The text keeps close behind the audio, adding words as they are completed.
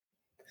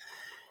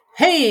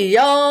Hey,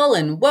 y'all,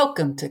 and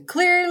welcome to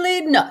Clearly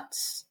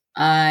Nuts.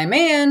 I'm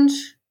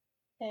Ange.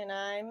 And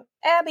I'm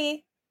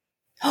Abby.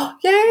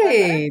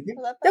 Yay!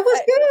 That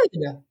was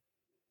good.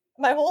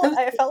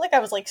 I felt like I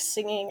was like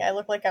singing. I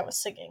looked like I was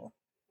singing.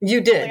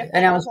 You did, like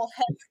and my whole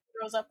head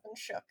rose up and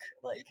shook.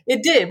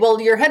 It did.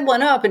 Well, your head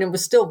went up, and it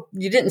was still.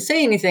 You didn't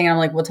say anything. I'm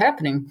like, what's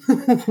happening?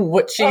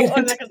 What's she? Because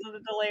of the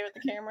delay with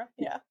the camera.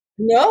 Yeah.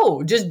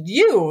 No, just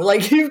you.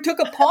 Like you took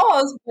a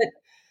pause, but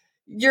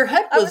your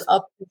head was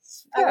up.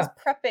 I was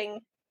prepping.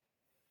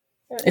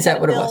 Is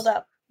that what it was? Build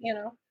up, you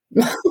know.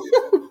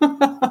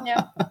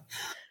 Yeah.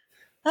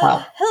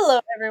 Wow. Hello,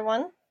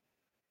 everyone.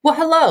 Well,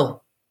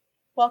 hello.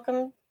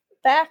 Welcome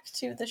back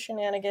to the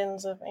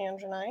shenanigans of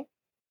Ange and I.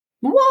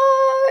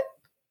 What?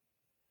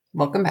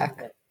 Welcome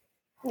back.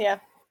 Yeah.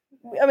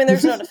 I mean,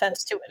 there's no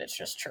defense to it. It's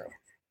just true.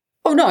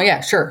 Oh, no.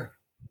 Yeah, sure.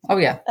 Oh,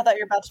 yeah. I thought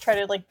you were about to try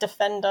to,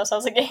 defend us. I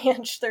was like,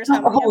 Ange, there's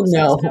how many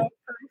episodes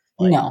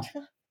now?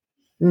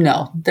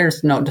 No,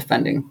 there's no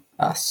defending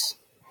us.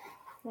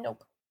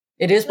 Nope.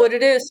 It is what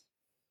it is.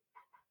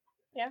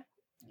 Yeah.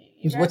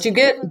 It's what you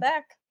get.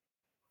 Back.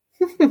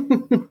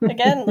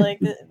 Again,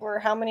 we're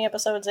how many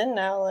episodes in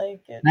now? I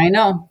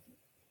know.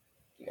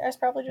 You guys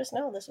probably just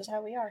know this is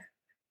how we are.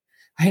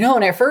 I know,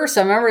 and at first,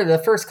 I remember the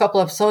first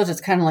couple episodes,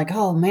 it's kind of like,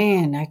 oh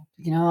man, I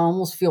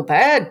almost feel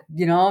bad.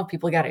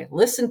 People got to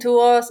listen to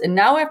us, and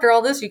now after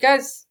all this, you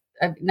guys,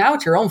 now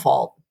it's your own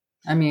fault.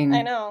 I mean,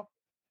 I know.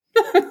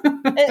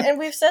 and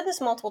we've said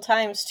this multiple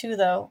times too,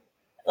 though.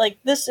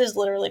 This is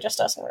literally just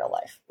us in real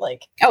life.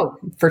 Oh,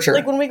 for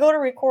sure. When we go to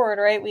record,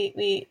 right?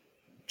 We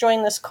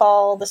join this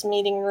call, this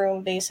meeting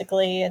room,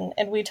 basically, and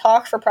we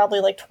talk for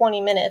probably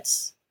 20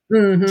 minutes,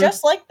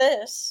 just like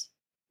this.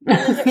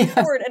 And then hit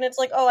record, and it's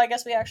like, oh, I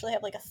guess we actually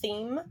have a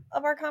theme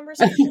of our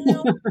conversation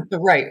now.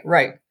 Right.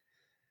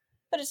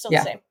 But it's still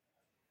the same.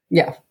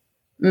 Yeah.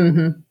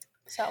 Mm-hmm.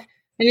 So. And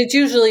it's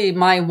usually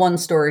my one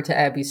story to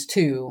Abby's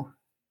two,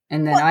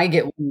 and then I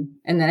get one,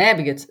 and then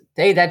Abby gets,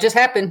 hey, that just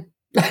happened.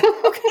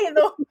 Okay,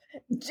 though,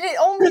 it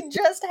only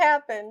just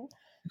happened.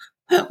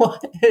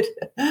 What?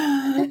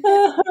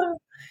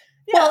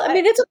 Well, I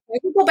mean, we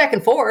can go back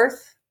and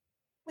forth.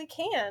 We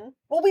can.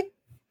 Well, we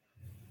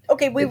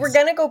were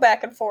going to go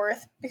back and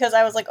forth because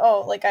I was like,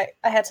 I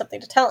had something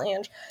to tell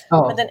Ange.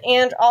 Oh. But then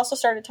Ange also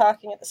started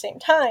talking at the same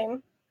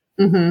time.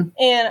 Mm-hmm.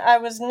 And I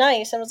was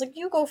nice and was like,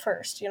 you go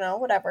first,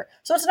 whatever.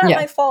 So it's not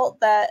my fault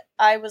that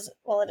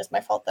it is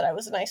my fault that I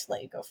was nice and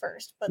let you go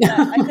first. But that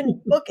I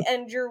couldn't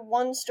bookend your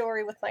one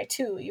story with my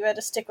two. You had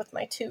to stick with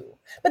my two.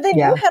 But then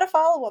you had a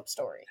follow-up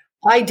story.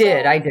 I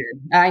did.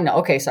 I know.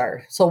 Okay,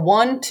 sorry. So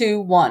 1, 2,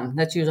 1.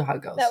 That's usually how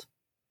it goes.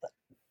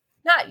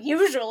 Not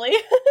usually.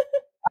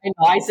 I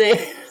know. I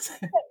say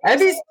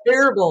Abby's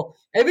terrible.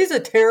 Abby's a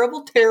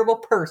terrible, terrible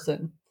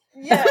person.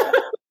 Yeah.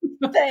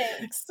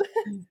 Thanks.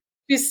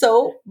 She's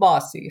so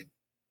bossy.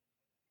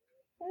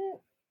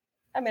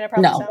 I mean, I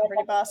probably sound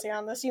pretty bossy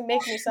on this. You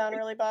make me sound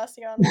really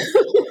bossy on this.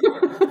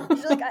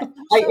 She's like, I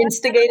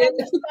instigated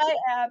by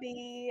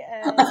Abby,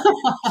 and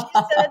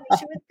she said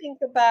she would think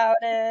about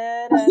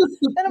it, and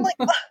I'm like,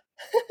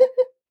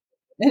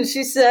 and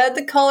she said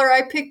the color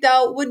I picked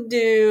out would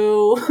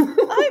do.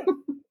 I'm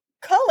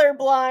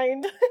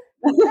colorblind.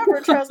 Never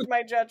trust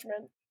my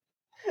judgment.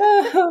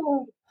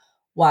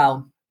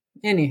 Wow.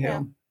 Anywho.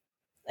 Yeah.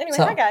 Anyway,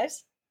 hi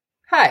guys.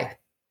 Hi.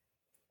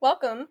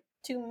 Welcome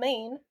to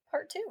Maine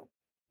Part 2.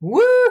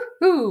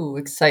 Woohoo!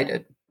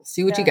 Excited.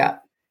 See what you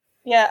got.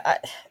 Yeah,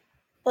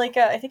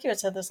 I think you had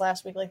said this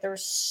last week. There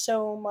was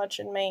so much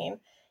in Maine,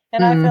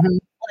 and I felt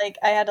like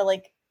I had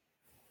to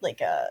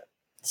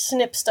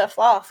snip stuff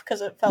off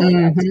because it felt like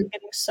I was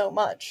getting so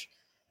much.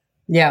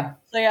 Yeah.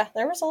 So yeah,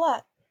 there was a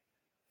lot.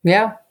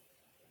 Yeah.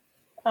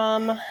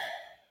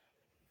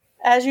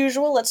 As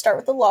usual, let's start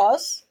with the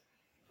laws,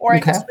 or I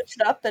can switch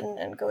it up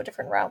and go a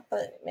different route,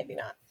 but maybe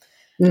not.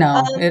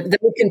 No, that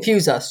would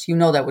confuse us.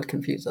 That would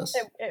confuse us.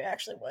 It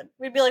actually would.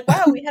 We'd be like,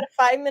 wow, we had a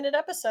 5-minute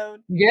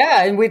episode.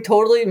 Yeah, and we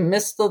totally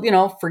missed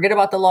forget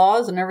about the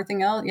laws and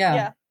everything else.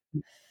 Yeah.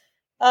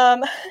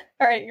 All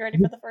right, you ready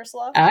for the first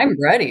law? I'm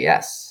ready,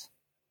 yes.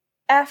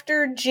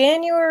 After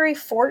January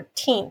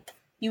 14th,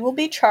 you will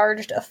be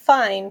charged a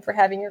fine for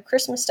having your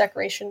Christmas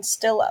decorations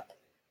still up.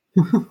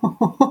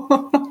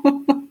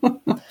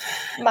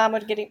 Mom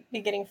would be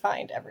getting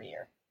fined every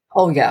year.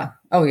 Oh, yeah.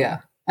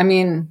 I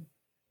mean,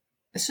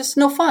 it's just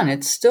no fun.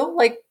 It's still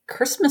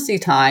Christmassy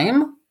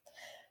time.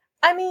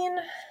 I mean,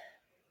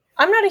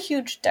 I'm not a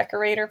huge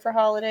decorator for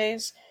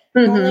holidays.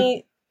 The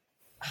only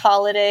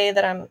holiday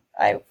that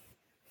I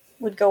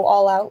would go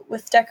all out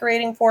with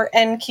decorating for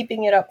and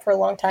keeping it up for a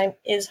long time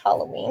is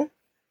Halloween.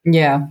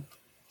 Yeah.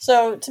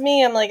 So to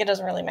me, I'm like, it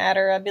doesn't really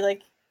matter. I'd be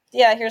like,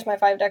 yeah, here's my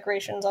 5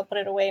 decorations. I'll put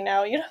it away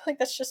now.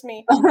 That's just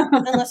me.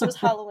 Unless it was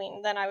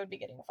Halloween, then I would be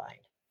getting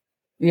fined.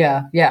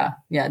 Yeah.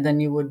 Then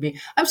you would be.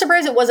 I'm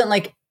surprised it wasn't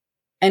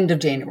end of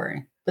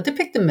January, but they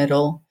picked the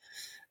middle.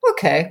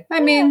 Okay. I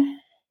mean,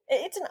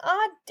 it's an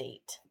odd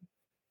date.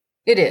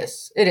 It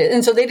is.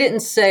 And so they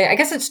didn't say, I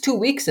guess it's 2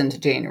 weeks into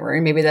January.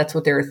 Maybe that's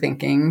what they were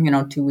thinking,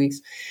 2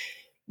 weeks.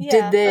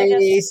 Yeah, I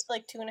guess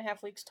like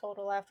 2.5 weeks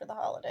total after the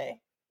holiday.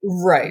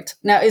 Right.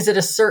 Now, is it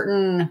a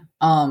certain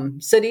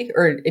city,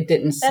 or it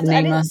didn't name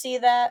I didn't see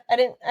that. I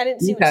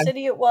didn't see Okay. what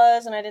city it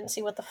was, and I didn't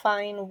see what the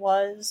fine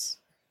was.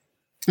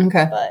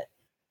 Okay. But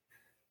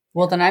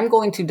well, then I'm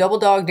going to double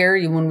dog dare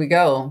you when we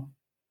go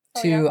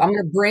I'm going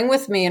to bring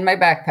with me in my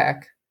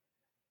backpack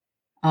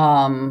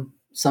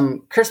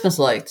some Christmas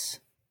lights.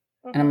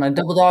 And I'm going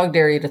to double dog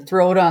dare you to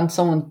throw it on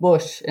someone's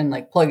bush and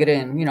like plug it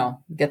in,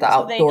 get the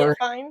outdoor. They get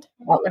fined?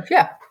 Outlet.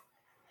 Yeah.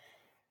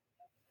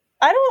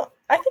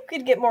 I think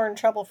we'd get more in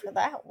trouble for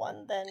that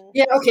one than.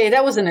 Yeah. Okay.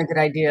 That wasn't a good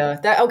idea.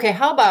 Okay.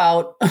 How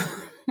about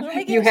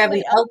you have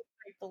an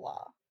break the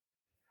law?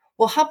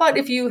 Well, how about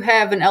if you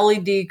have an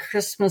LED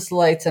Christmas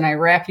lights and I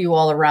wrap you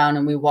all around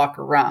and we walk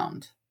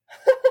around?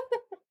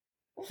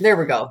 There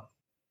we go.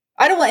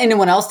 I don't want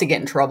anyone else to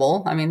get in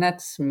trouble. I mean,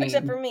 that's me.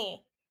 Except for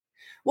me.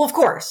 Well, of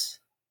course.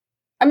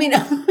 I mean,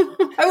 I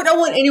don't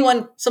want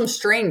anyone, some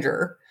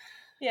stranger.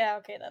 Yeah,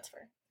 okay, that's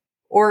fair.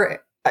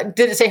 Or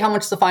did it say how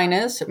much the fine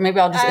is? Maybe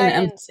I'll just. I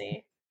didn't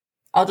see.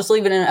 I'll just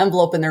leave it in an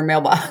envelope in their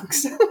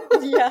mailbox.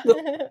 Yeah.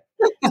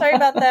 Sorry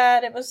about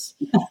that. It was,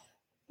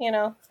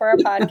 for our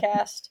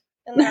podcast.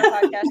 And then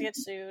our podcast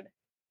gets sued.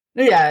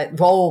 Yeah.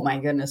 Oh, my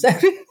goodness.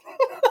 We're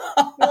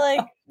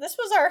like, this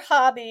was our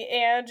hobby,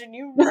 Ange, and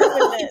you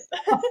ruined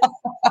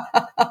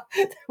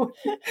it.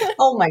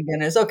 Oh, my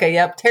goodness. Okay,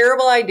 yep.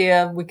 Terrible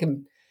idea.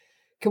 Can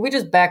we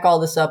just back all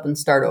this up and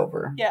start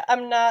over? Yeah,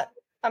 I'm not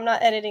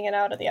editing it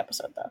out of the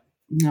episode, though.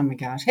 Oh, my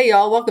gosh. Hey,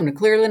 y'all. Welcome to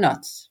Clearly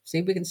Nuts.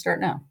 See, we can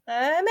start now.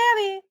 I'm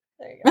Abby.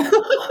 There you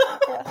go.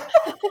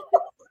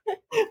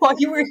 Well,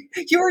 you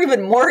were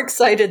even more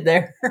excited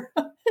there.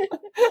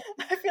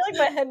 I feel like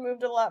my head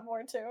moved a lot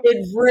more too.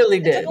 It really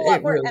did. It took a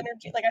lot more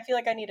energy. Like I feel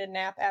like I need a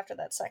nap after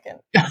that second.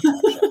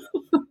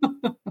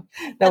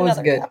 That was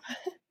good. Nap.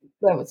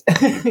 That was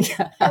okay.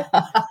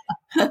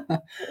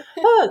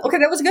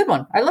 That was a good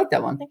one. I like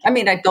that one. I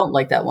mean, I don't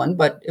like that one,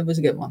 but it was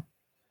a good one.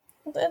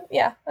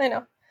 Yeah, I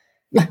know.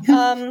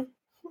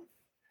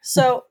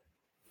 So,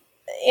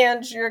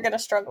 and you're gonna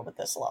struggle with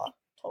this law.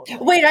 Totally.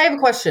 Wait, I have a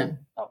question.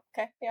 Oh,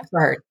 okay. Yeah.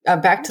 Sorry.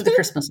 Back to the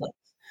Christmas lights.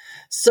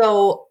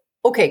 So,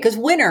 okay, because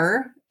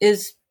winter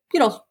is,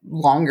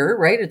 longer,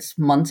 right? It's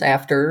months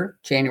after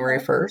January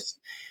 1st.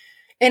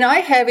 And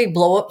I have a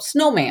blow-up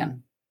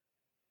snowman.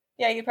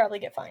 Yeah, you'd probably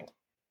get fined.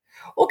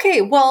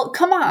 Okay, well,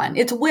 come on.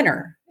 It's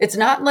winter. It's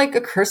not like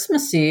a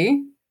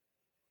Christmassy.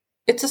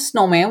 It's a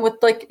snowman with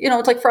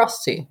it's like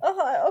Frosty.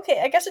 Oh,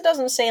 okay. I guess it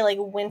doesn't say like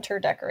winter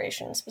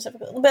decoration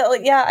specifically. But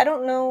like, yeah, I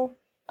don't know.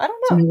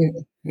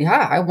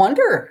 Yeah, I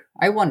wonder.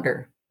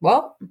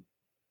 Well,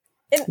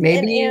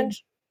 maybe. And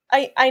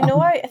I know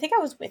I think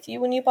I was with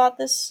you when you bought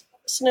this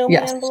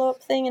snowman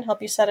blow-up thing and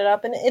helped you set it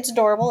up, and it's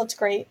adorable. It's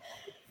great.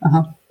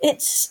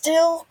 It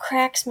still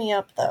cracks me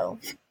up, though,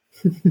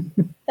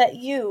 that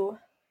you,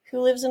 who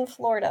lives in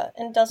Florida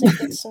and doesn't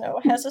get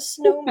snow, has a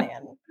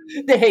snowman.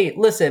 Hey,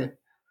 listen,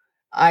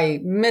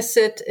 I miss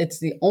it. It's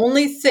the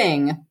only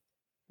thing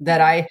that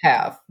I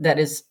have that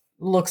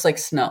looks like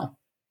snow.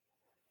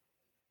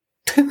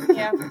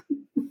 Yeah.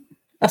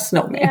 A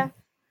snowman. Yeah.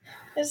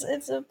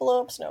 It's a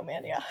blow-up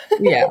snowman, yeah.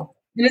 Yeah.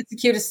 And it's the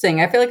cutest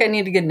thing. I feel like I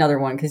need to get another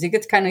one because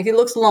he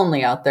looks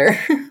lonely out there.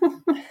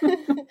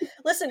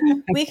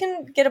 Listen, we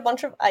can get a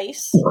bunch of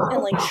ice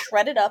and like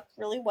shred it up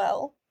really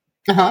well.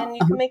 And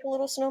you can make a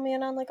little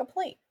snowman on like a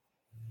plate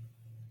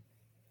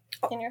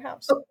in your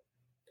house.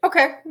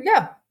 Okay,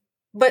 yeah.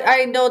 But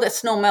I know that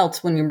snow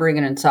melts when you bring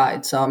it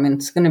inside. So, I mean,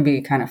 it's going to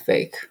be kind of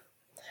fake.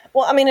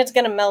 Well, I mean, it's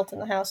going to melt in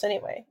the house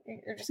anyway. You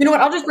know what?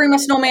 I'll just bring my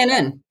snowman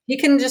in. He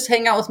can just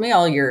hang out with me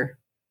all year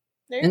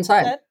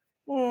inside.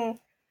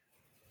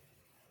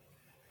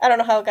 I don't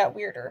know how it got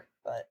weirder,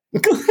 but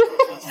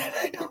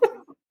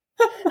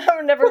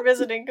I'm never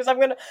visiting because I'm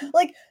going to,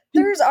 like,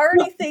 there's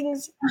already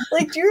things,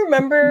 like, do you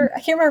remember, I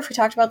can't remember if we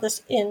talked about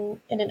this in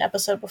an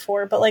episode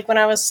before, but, like, when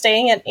I was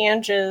staying at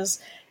Ange's,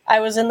 I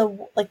was in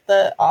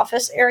the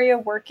office area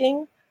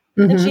working,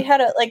 and she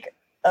had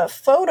a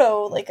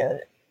photo, like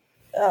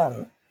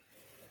I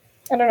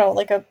don't know,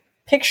 like a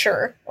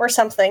picture or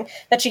something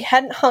that she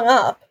hadn't hung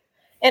up,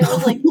 and it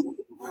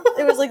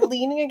was like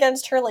leaning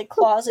against her like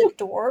closet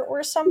door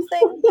or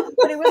something,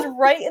 but it was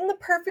right in the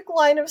perfect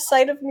line of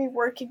sight of me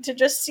working to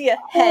just see a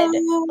head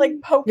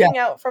like poking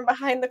out from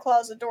behind the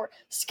closet door.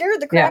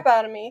 Scared the crap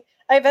out of me.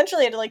 I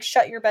eventually had to like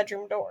shut your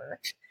bedroom door.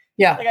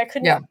 Yeah, like I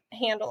couldn't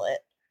handle it.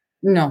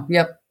 No,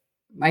 yep.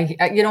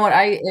 I you know what?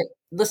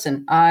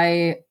 Listen.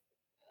 I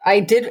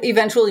did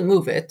eventually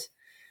move it,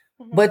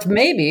 but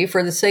maybe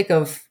for the sake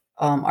of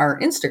our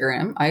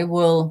Instagram, I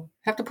will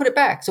have to put it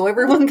back so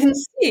everyone can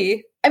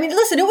see. I mean,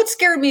 listen, it would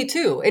scare me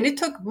too. And it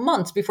took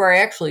months before I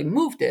actually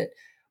moved it.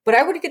 But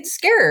I would get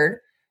scared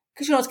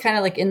because, it's kind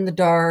of like in the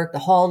dark, the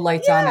hall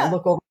lights on. I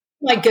look over.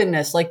 My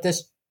goodness, like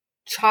this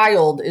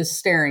child is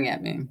staring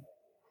at me.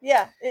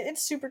 Yeah,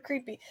 it's super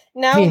creepy.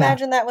 Now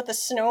imagine that with a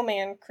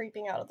snowman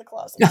creeping out of the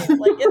closet.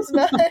 Like, it's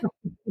not...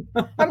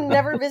 I'm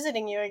never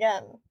visiting you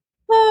again.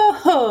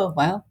 Oh,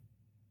 well.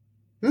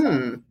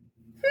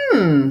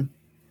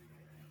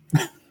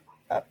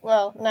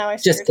 Well, now I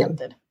see Just you're kidding.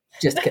 tempted.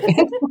 Just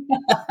kidding.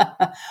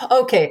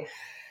 Okay.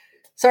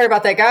 Sorry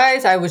about that,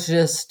 guys. I was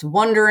just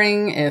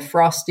wondering if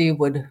Frosty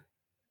would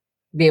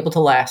be able to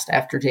last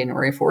after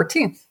January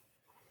 14th.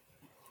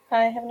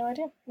 I have no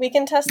idea. We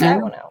can test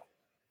that one out.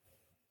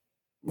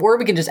 Or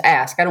we can just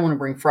ask. I don't want to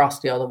bring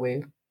Frosty all the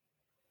way.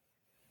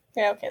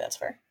 Yeah, okay, that's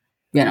fair.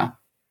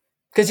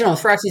 Because,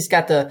 Frosty's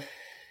got the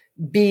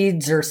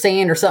beads or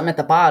sand or something at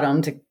the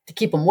bottom to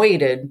keep them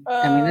weighted.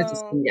 I mean, it's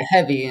just going to get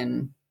heavy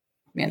and,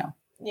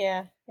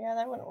 Yeah,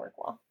 that wouldn't work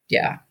well.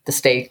 Yeah, the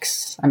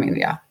stakes. I mean,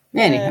 yeah.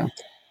 Anyhow.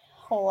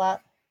 Whole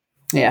lot.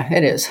 Yeah,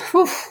 it is.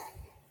 Whew.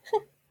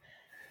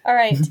 All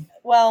right.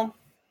 Well,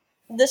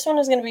 this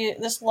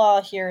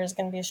law here is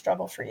going to be a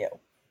struggle for you.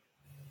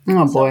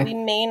 Oh, boy. So we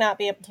may not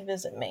be able to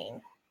visit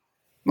Maine.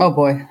 Oh,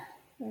 boy.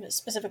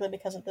 Specifically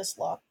because of this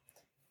law.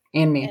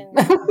 And me.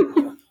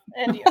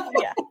 And you,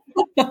 yeah.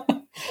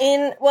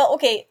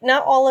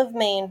 Not all of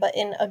Maine, but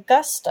in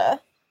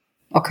Augusta,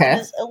 okay, it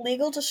is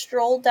illegal to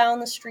stroll down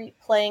the street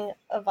playing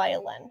a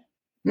violin.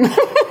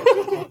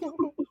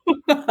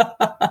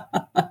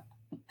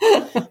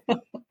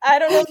 I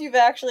don't know if you've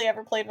actually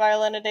ever played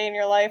violin a day in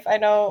your life. I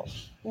know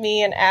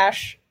me and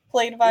Ash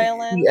played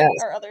violin,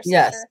 our other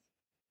sister.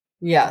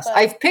 Yes.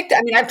 I've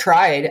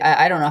tried.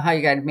 I don't know how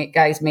you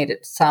guys made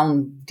it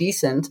sound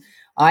decent.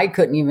 I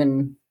couldn't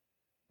even,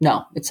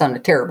 no, it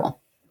sounded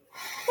terrible.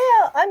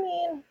 Well, I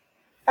mean,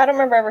 I don't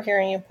remember ever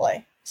hearing you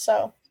play,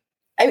 so.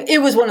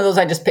 It was one of those,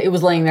 it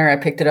was laying there, I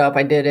picked it up,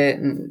 I did it,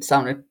 and it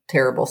sounded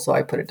terrible, so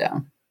I put it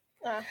down.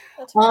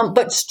 That's fine.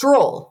 But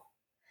stroll.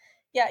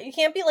 Yeah, you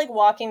can't be,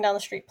 walking down the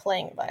street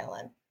playing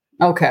violin.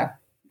 Okay.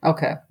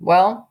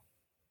 Well,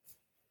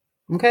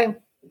 okay.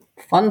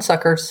 Fun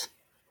suckers.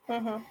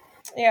 Mm-hmm.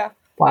 Yeah.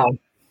 Wow.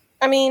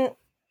 I mean,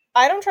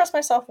 I don't trust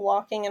myself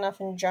walking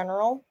enough in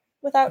general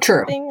without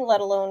tripping,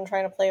 let alone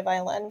trying to play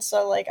violin.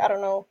 So, I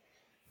don't know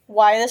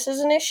why this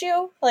is an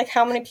issue.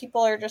 How many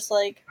people are just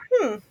let's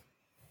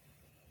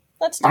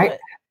do it.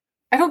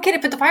 I don't get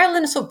it, but the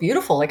violin is so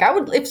beautiful. I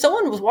would, if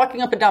someone was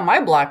walking up and down my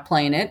block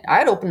playing it,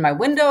 I'd open my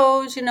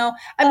windows, I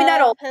mean,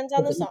 not all. Depends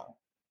on the song.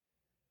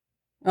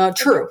 True.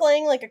 If you're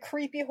playing, a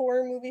creepy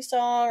horror movie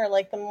song or,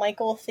 the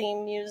Michael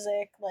theme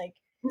music,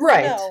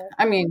 Right. No.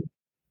 I mean,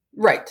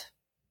 right.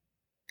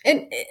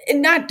 And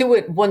not do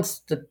it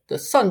once the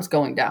sun's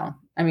going down.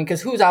 I mean,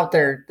 because who's out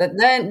there?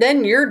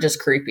 Then you're just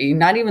creepy.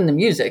 Not even the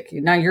music.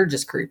 Now you're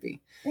just creepy.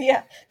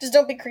 Yeah. Just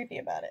don't be creepy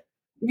about it.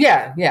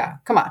 Yeah.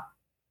 Come on.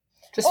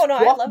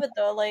 I love it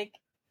though. I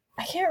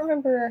can't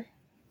remember.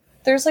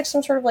 There's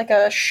some sort of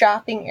a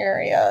shopping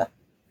area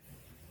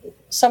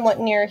somewhat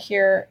near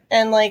here,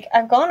 and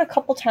I've gone a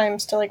couple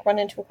times to run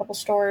into a couple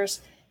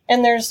stores,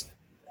 and there's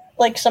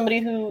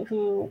somebody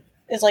who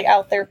is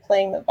out there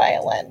playing the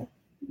violin,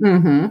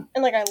 and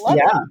I love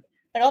it.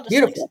 I'll just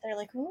beautiful. sit there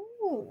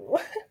ooh.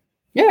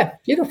 Yeah,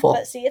 beautiful.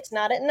 But see, it's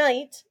not at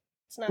night.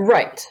 It's not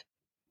right.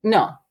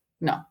 No.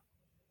 Yeah.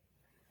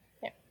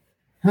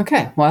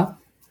 Okay. Well,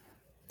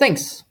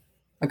 thanks.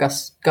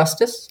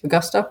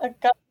 Augusta.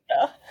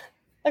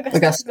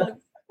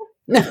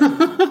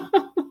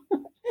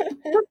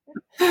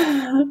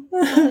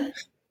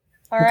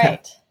 All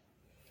right.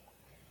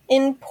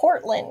 In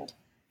Portland.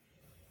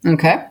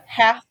 Okay.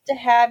 Have to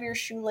have your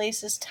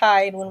shoelaces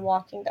tied when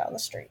walking down the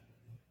street.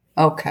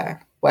 Okay.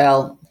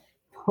 Well,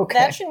 okay.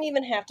 That shouldn't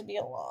even have to be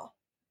a law.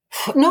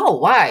 No,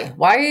 why?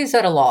 Why is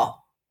that a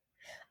law?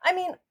 I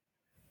mean,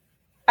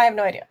 I have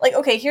no idea.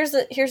 Okay, here's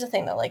the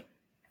thing though.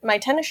 My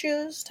tennis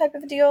shoes type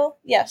of a deal,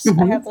 yes,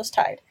 I have those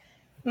tied.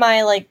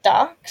 My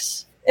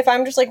Docs, if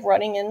I'm just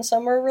running in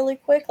somewhere really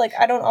quick,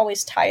 I don't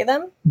always tie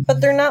them,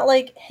 but they're not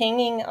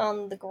hanging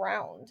on the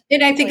ground.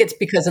 And I think it's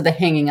because of the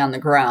hanging on the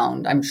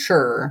ground, I'm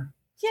sure.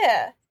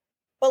 Yeah.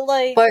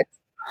 But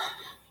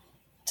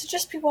to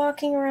just be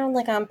walking around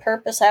on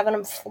purpose, having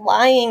them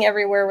flying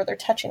everywhere where they're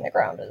touching the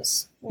ground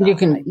is you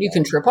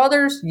can trip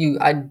others. You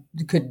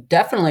could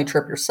definitely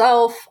trip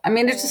yourself. I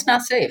mean, it's just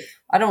not safe.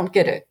 I don't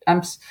get it.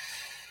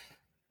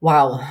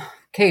 Wow.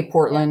 Okay,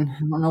 Portland. I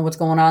don't know what's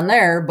going on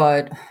there,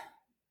 but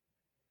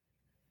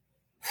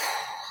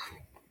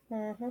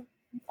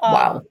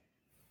wow.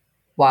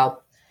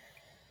 All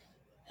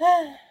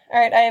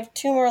right, I have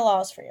 2 more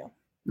laws for you.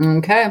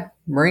 Okay,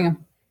 bring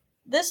them.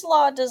 This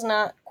law does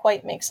not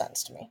quite make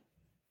sense to me.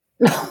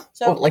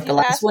 So, if the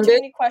last one did? Too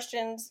many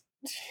questions.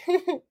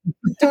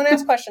 Don't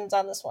ask questions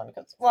on this one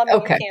because,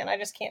 you can. I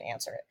just can't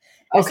answer it.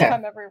 I see if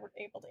I'm ever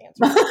able to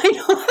answer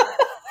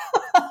it.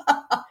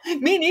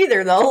 Me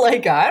neither, though. I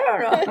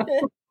don't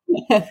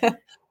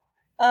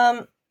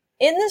know.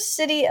 In the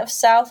city of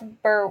South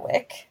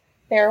Berwick,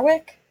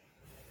 Berwick,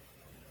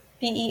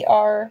 Berwick,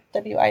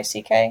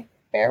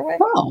 Berwick.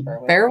 Oh,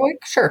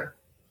 Berwick, sure.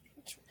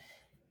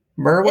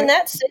 Berwick. In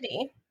that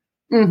city,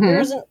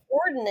 there's an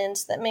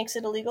ordinance that makes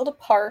it illegal to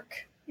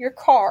park your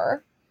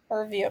car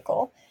or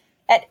vehicle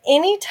at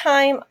any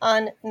time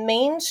on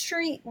Main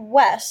Street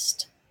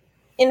West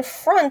in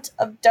front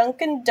of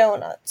Dunkin'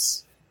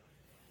 Donuts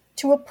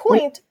to a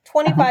point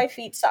 25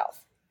 feet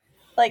south.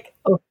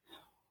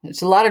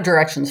 It's a lot of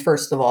directions,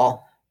 first of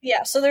all.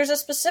 Yeah, so there's a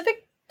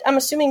specific I'm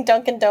assuming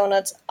Dunkin'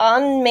 Donuts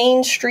on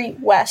Main Street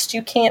West,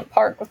 you can't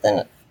park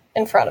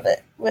in front of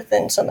it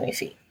within so many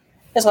feet,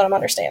 is what I'm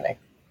understanding.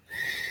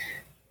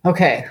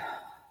 Okay.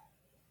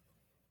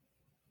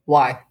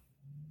 Why?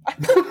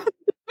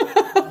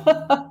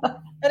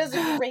 That is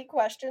a great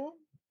question.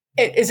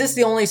 Is this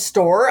the only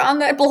store on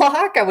that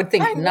block? I would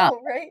think not.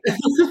 Right?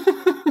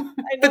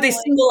 But they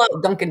single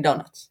out Dunkin'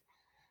 Donuts.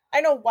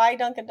 I know why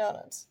Dunkin'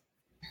 Donuts.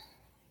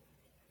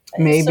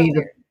 Maybe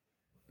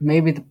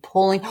the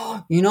polling.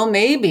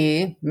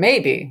 Maybe.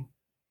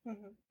 Mm-hmm.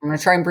 I'm going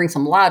to try and bring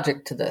some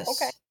logic to this.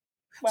 Okay.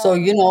 Well, so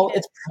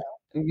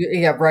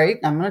yeah, right.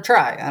 I'm going to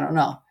try. I don't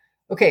know.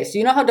 Okay, so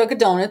you know how Dunkin'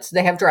 Donuts,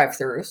 they have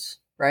drive-thrus,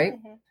 right?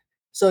 Mm-hmm.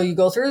 So you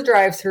go through the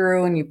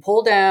drive-thru and you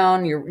pull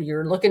down.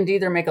 You're looking to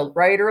either make a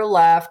right or a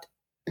left.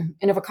 And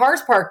if a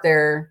car's parked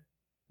there,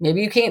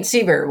 maybe you can't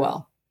see very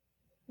well.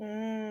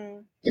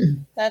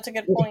 That's a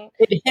good point.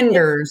 It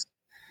hinders.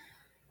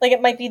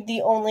 It might be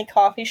the only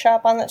coffee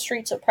shop on that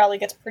street, so it probably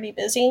gets pretty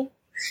busy.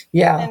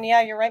 Yeah. And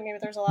yeah, you're right. Maybe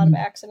there's a lot of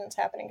accidents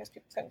happening because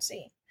people couldn't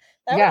see.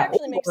 That would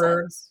actually make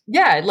sense.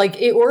 Yeah,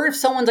 or if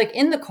someone's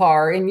in the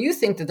car and you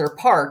think that they're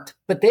parked,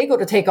 but they go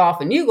to take off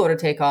and you go to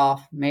take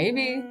off,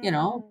 maybe,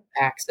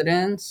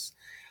 accidents.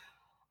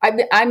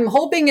 I'm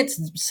hoping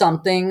it's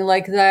something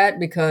like that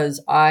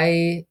because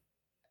I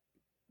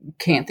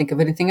can't think of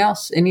anything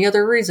else. Any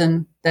other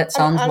reason that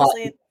sounds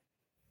honestly,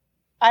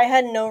 I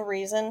had no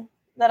reason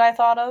that I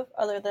thought of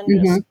other than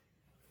just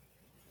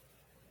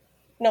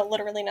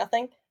literally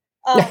nothing.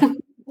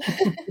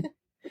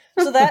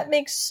 So that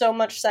makes so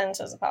much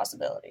sense as a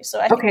possibility. So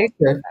I think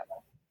good.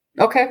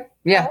 Okay,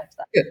 yeah,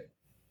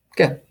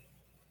 good.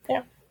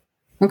 Yeah.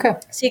 Okay.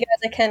 See, guys,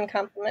 I can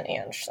compliment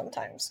Ange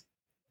sometimes.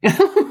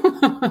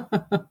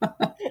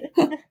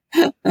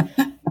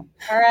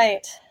 All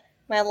right,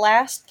 my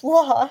last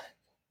law.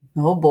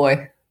 Oh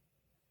boy.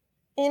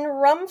 In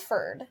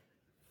Rumford.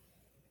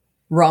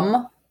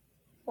 Rumford.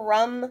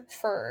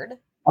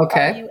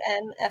 Okay.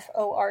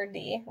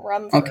 Rumford.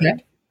 Rumford.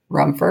 Okay.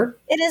 Rumford.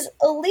 It is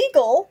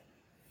illegal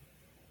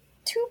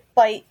to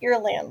bite your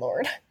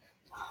landlord.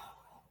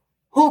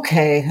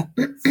 Okay.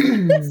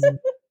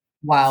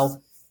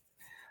 Wow.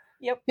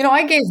 Yep.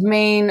 I gave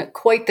Maine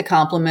quite the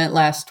compliment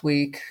last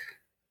week.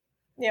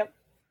 Yep.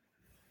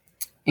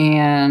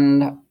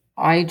 And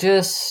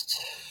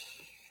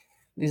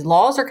these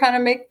laws are kind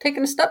of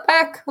taking a step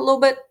back a little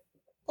bit.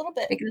 A little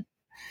bit.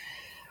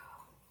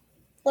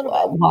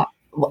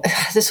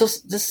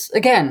 This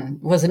again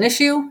was an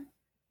issue?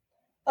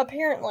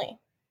 Apparently.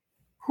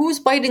 Who's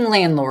biting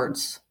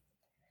landlords?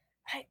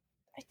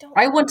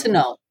 I want to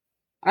know.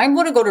 I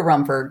want to go to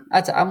Rumford.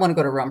 I want to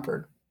go to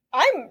Rumford.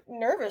 I'm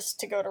nervous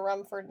to go to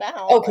Rumford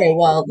now. Okay,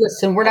 well,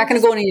 listen, we're not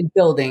going to go in any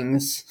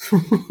buildings.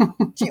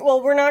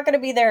 Well, we're not going to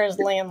be there as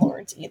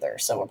landlords either,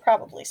 so we're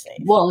probably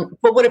safe. Well,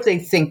 but what if they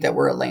think that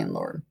we're a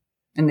landlord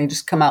and they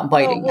just come out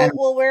biting?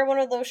 We'll wear one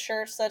of those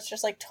shirts that's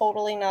just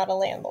totally not a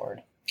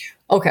landlord.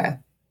 Okay.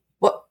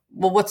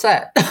 What's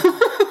that?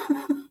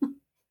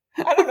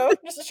 I don't know.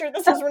 Just a shirt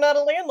that says we're not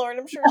a landlord.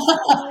 I'm sure it's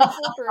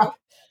foolproof.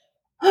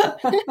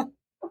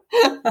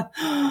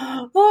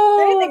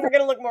 I think we're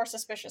going to look more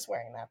suspicious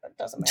wearing that, but it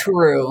doesn't matter.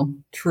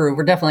 True.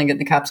 We're definitely getting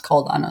the cops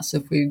called on us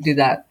if we do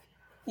that.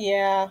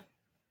 Yeah.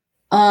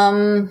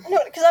 No,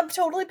 because I'm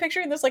totally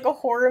picturing this a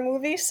horror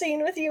movie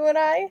scene with you and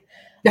I.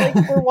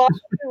 We're walking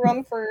through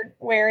Rumford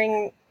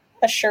wearing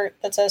a shirt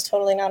that says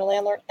totally not a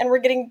landlord, and we're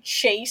getting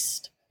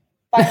chased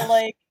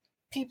by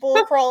people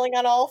crawling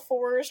on all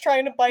fours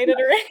trying to bite at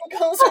our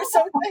ankles or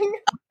something.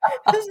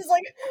 This is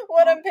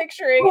what I'm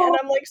picturing, and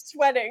I'm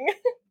sweating.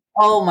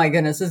 Oh my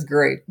goodness, this is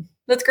great.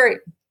 That's great.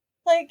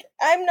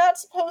 I'm not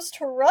supposed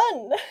to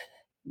run.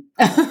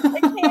 I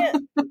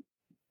can't.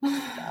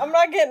 I'm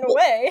not getting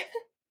away.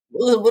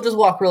 We'll just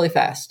walk really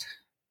fast.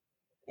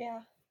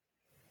 Yeah.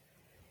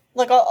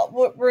 We're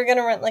going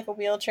to rent a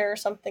wheelchair or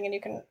something, and you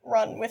can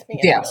run with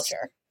me in a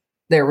wheelchair.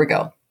 There we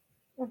go.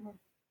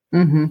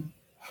 Mm-hmm.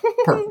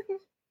 Perfect.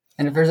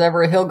 And if there's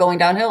ever a hill going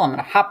downhill, I'm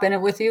going to hop in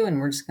it with you, and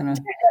we're just going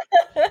to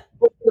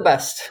look for the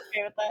best.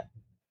 Okay with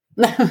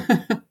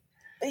that.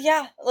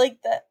 Yeah,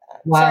 that.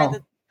 Wow. Sorry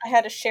that I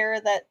had to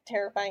share that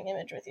terrifying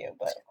image with you,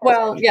 but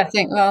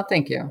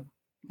thank you.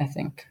 I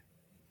think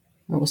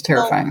it was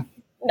terrifying.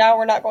 Well, now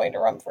we're not going to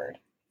Rumford.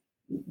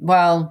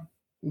 Well,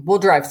 we'll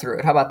drive through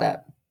it. How about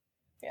that?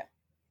 Yeah.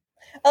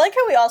 I like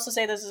how we also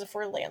say this is if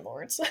we're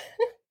landlords.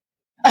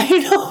 I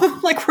know,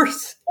 we're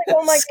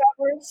oh my god,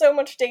 we're in so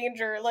much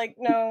danger.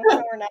 No,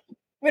 we're not.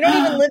 We don't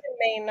even live in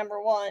Maine,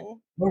 number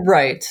one.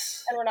 Right.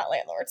 And we're not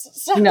landlords.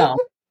 So. No.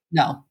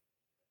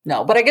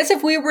 But I guess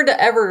if we were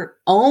to ever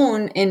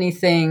own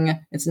anything,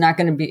 it's not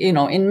going to be,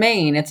 in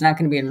Maine, it's not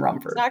going to be in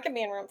Rumford. It's not going to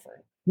be in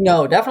Rumford.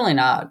 No, definitely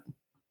not.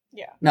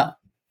 Yeah. No.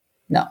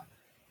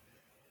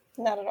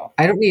 Not at all.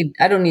 I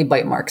don't need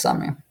bite marks on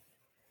me.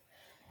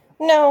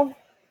 No,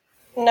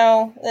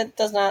 it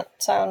does not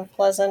sound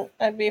pleasant.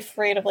 I'd be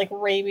afraid of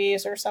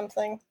rabies or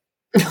something.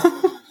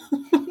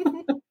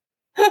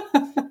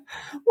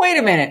 Wait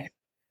a minute.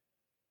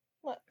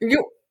 What?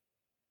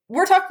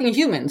 We're talking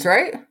humans,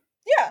 right?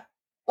 Yeah.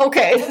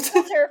 Okay. I'm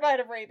still terrified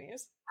of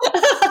rabies.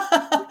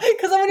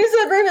 Because when you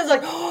said rabies, I was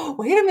like, oh,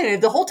 wait a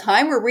minute. The whole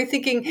time were we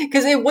thinking,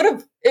 because it would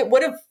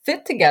have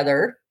fit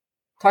together,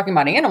 talking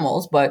about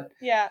animals, but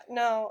yeah,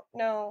 no,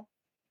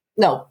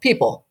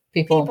 people,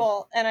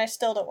 and I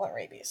still don't want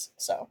rabies.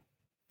 So,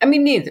 I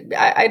mean, neither.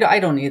 I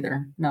don't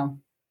either. No.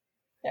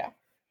 Yeah.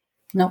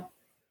 No.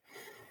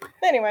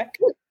 Anyway.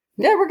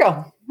 There we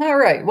go. All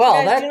right.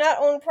 Well, guys, do not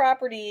own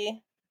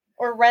property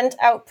or rent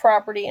out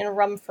property in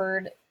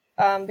Rumford,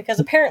 because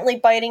apparently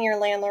biting your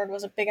landlord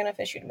was a big enough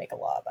issue to make a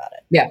law about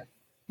it. Yeah.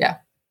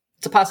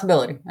 It's a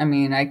possibility. I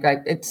mean,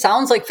 it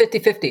sounds like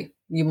 50-50.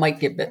 You might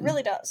get bitten. It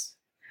really does.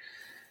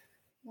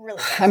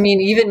 I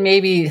mean, even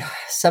maybe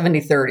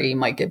 70-30, you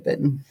might get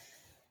bitten.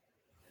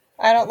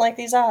 I don't like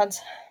these odds.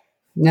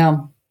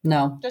 No.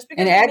 Just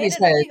because they made it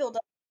illegal.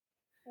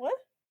 What?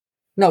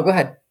 No, go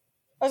ahead.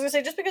 I was going to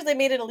say, just because they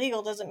made it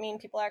illegal doesn't mean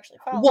people actually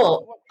follow it.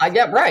 Well,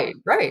 yeah, right.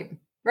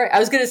 I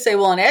was going to say,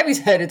 well, in Abby's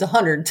head, it's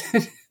 100.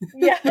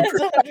 Yeah, it's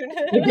 100.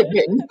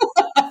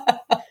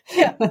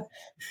 Yeah.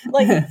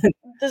 Like,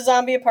 the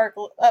zombie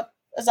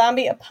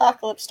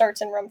apocalypse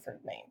starts in Rumford,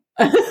 Maine.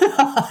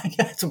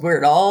 That's where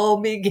it all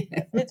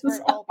began. It's where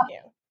it all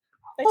began.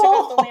 They took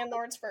out the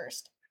landlords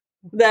first.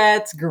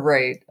 That's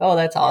great. Oh,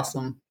 that's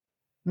awesome.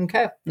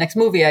 Okay. Next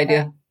movie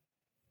idea.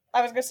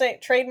 I was going to say,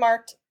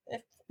 trademarked.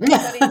 If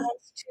anybody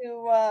wants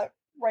to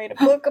write a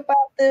book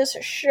about this,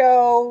 a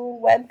show,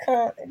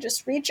 webcon,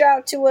 just reach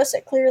out to us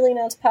at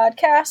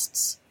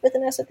clearlynotspodcasts with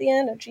an S at the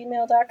end at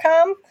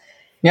gmail.com.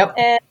 Yep.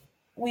 And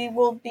we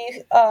will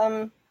be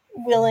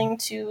willing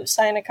to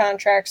sign a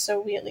contract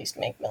so we at least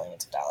make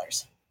millions of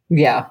dollars.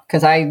 Yeah,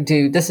 because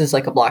this is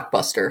like a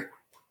blockbuster.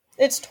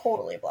 It's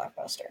totally a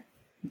blockbuster.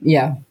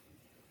 Yeah.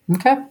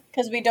 Okay.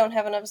 Because we don't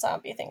have enough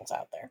zombie things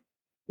out there.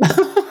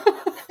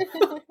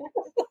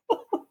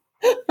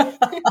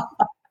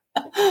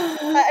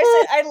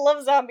 I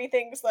love zombie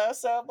things though,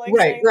 so I'm like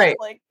saying right.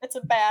 Like it's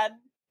a bad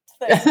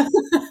thing.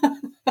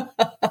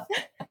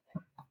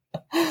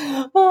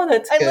 Oh,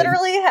 that's good.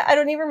 I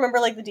don't even remember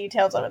like the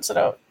details of it,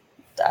 so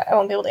I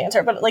won't be able to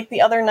answer. But like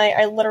the other night,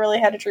 I literally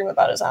had a dream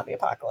about a zombie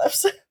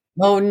apocalypse.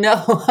 Oh no!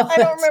 I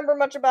don't remember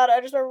much about it.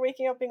 I just remember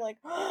waking up being like,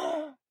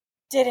 oh,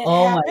 "Did it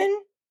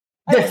happen?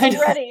 I wasn't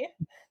ready."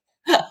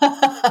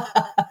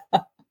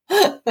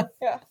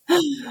 Yeah.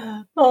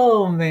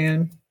 Oh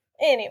man.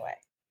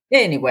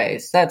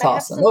 Anyways, that's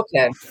awesome.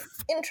 Okay.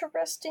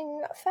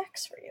 Interesting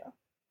facts for you.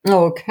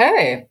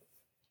 Okay.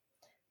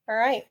 All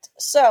right.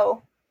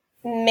 So,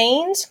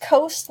 Maine's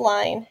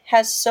coastline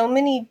has so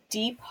many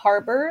deep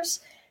harbors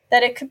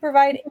that it could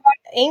provide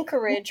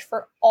anchorage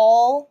for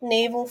all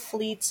naval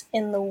fleets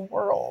in the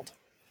world.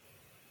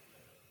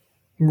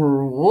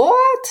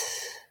 What?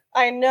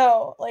 I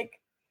know, like,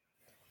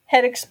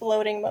 head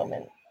exploding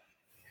moment.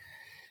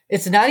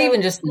 It's not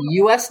even just the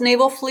U.S.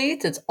 naval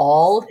fleet; it's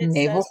all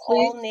naval fleets.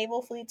 All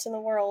naval fleets in the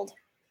world.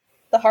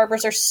 The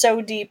harbors are so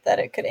deep that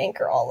it could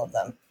anchor all of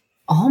them.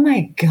 Oh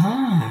my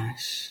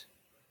gosh,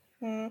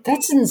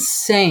 that's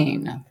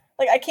insane!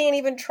 Like I can't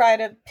even try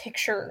to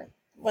picture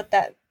what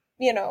that,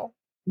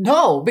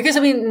 No, because I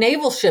mean,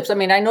 naval ships. I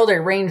mean, I know they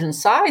range in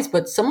size,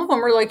 but some of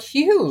them are like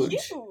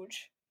huge.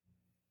 Huge.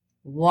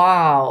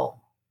 Wow.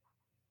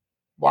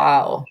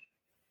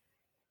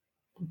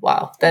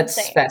 That's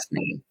insane.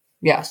 Fascinating.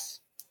 Yes.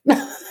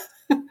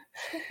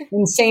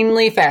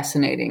 Insanely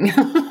fascinating.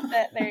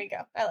 There you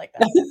go. I like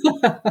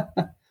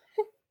that.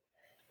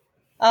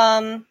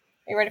 Are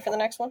you ready for the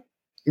next one?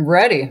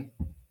 Ready.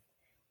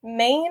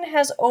 Maine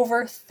has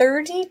over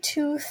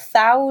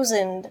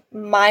 32,000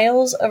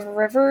 miles of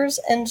rivers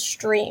and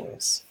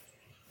streams.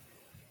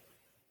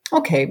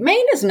 Okay,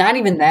 Maine is not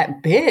even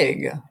that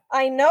big.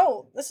 I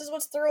know. This is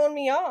what's throwing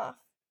me off.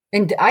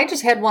 And I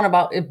just had one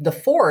about the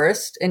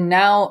forest, and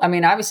now, I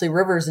mean, obviously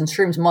rivers and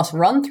streams must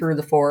run through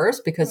the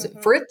forest because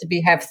for it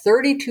to have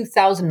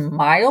 32,000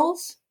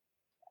 miles?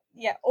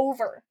 Yeah,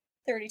 over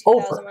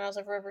 32,000 miles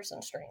of rivers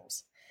and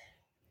streams.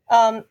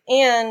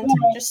 And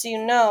just so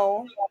you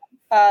know,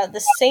 the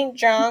St.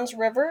 Johns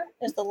River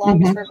is the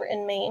longest river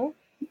in Maine,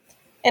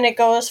 and it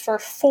goes for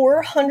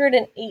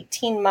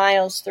 418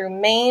 miles through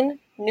Maine,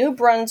 New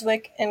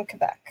Brunswick, and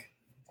Quebec.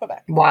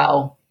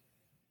 Wow.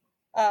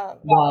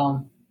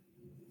 Wow.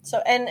 So,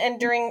 and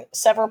during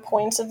several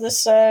points of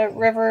this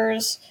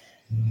river's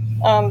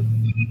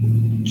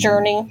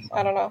journey,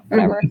 I don't know,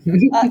 whatever,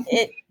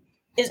 it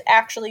is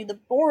actually the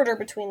border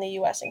between the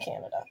U.S. and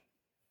Canada.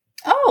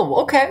 Oh,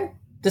 okay.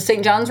 The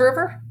St. Johns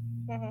River?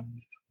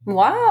 Mm-hmm.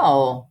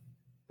 Wow.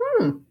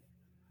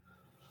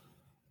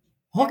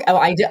 Okay.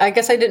 I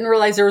guess I didn't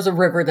realize there was a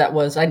river that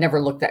was, I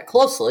never looked that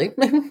closely.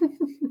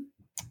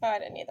 I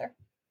didn't either.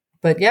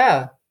 But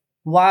yeah.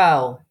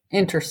 Wow.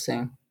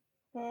 Interesting.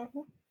 Mm-hmm.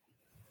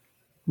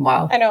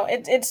 Wow. I know.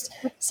 It's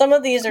some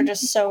of these are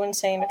just so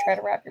insane to try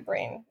to wrap your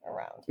brain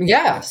around.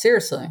 Yeah,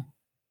 seriously.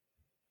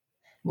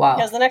 Wow.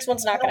 Because the next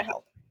one's not going to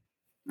help.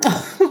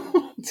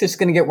 It's just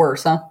going to get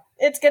worse, huh?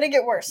 It's going to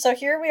get worse. So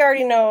here we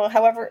already know,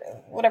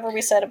 whatever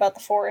we said about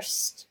the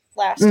forest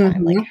last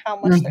time, like how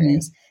much there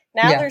is.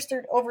 Now there's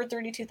over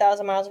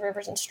 32,000 miles of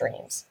rivers and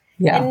streams.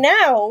 Yeah. And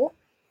now,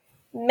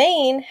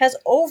 Maine has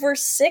over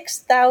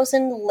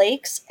 6,000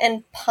 lakes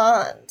and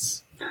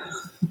ponds.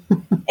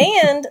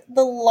 And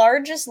the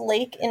largest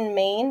lake in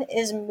Maine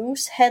is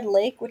Moosehead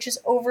Lake, which is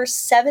over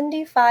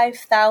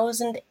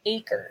 75,000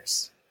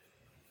 acres.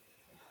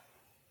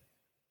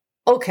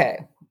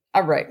 Okay.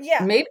 All right.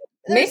 Yeah. Maybe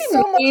There's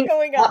so Maine much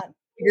going on.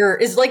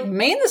 is like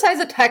Maine the size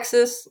of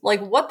Texas.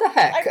 Like, what the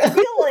heck? I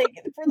feel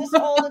like for this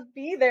all to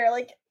be there,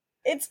 like,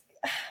 it's...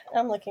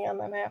 I'm looking on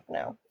my map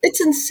now.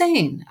 It's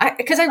insane.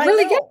 Because I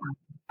really get it.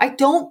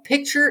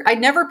 I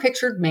never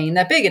pictured Maine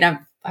that big. And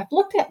I've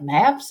looked at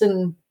maps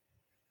and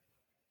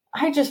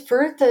I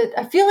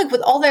feel like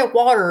with all that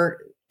water,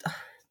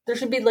 there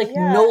should be like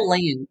no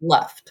land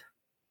left.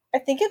 I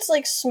think it's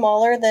like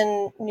smaller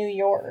than New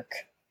York.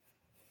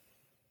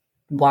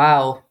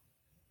 Wow.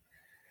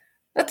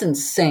 That's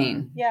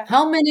insane. Yeah.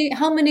 How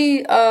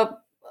many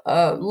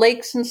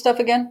lakes and stuff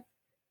again?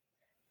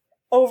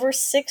 Over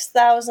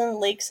 6,000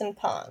 lakes and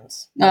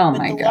ponds. Oh with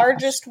my the gosh.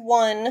 largest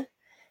one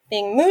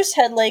being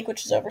Moosehead Lake,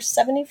 which is over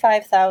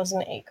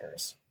 75,000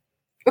 acres.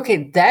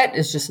 Okay, that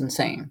is just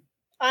insane.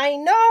 I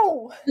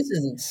know! This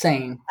is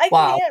insane. I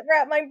can't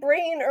wrap my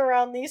brain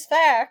around these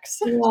facts.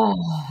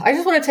 I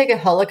just want to take a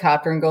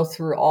helicopter and go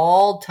through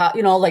all top,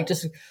 like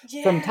just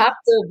from top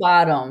to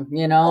bottom,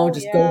 go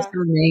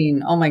through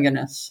Maine. Oh my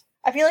goodness.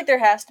 I feel like there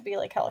has to be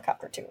like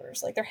helicopter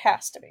tours. Like there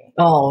has to be.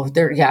 Oh,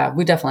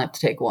 we definitely have to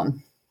take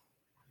one.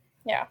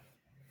 Yeah.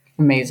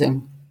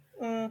 Amazing.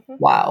 Mm-hmm.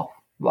 Wow.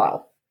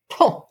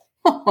 Oh.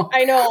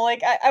 I know,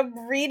 like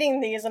I'm reading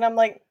these and I'm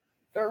like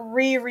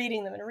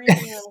rereading them.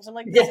 So I'm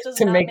like, this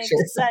does not make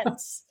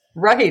sense.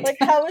 Right. Like,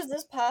 how is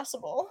this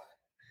possible?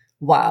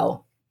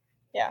 Wow.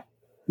 Yeah.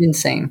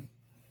 Insane.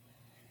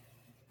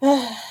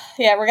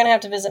 Yeah, we're going to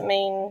have to visit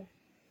Maine.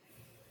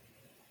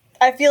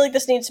 I feel like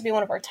this needs to be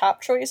one of our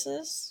top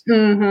choices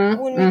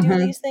when we do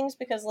these things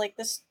because, like,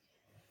 this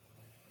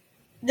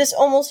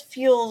almost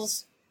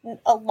feels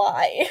a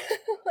lie.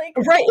 Like,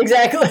 right,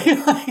 exactly.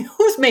 Like,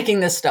 who's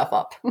making this stuff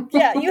up?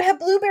 Yeah, you have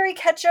blueberry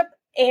ketchup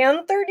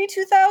and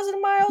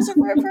 32,000 miles of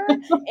river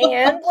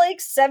and like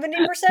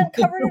 70%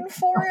 covered in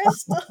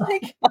forest,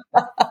 like,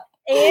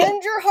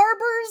 and your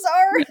harbors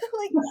are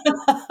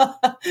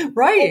like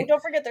right. Oh,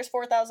 don't forget there's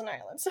 4,000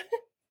 islands.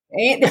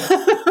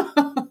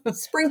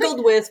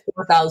 Sprinkled with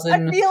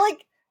 4,000. I feel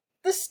like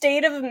the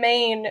state of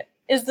Maine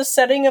is the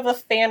setting of a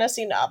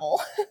fantasy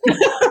novel.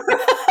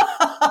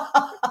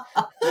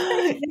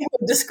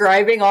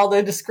 Describing all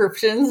the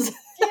descriptions.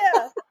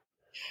 Yeah.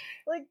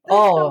 Like,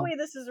 there's no way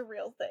this is a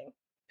real thing.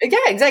 Yeah,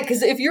 exactly.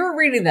 Because if you were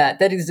reading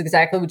that is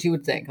exactly what you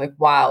would think. Like,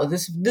 wow,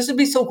 this would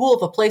be so cool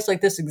if a place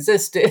like this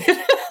existed.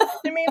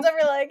 It means that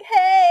we're like,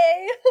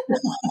 hey,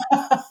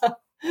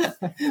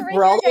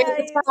 we're all the way at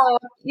the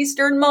top,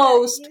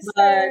 easternmost,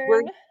 but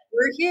we're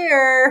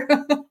here.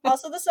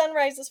 Also, the sun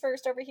rises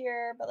first over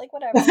here, but like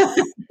whatever.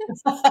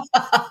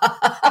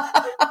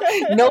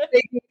 No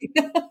biggie.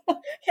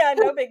 Yeah,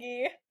 no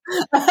biggie.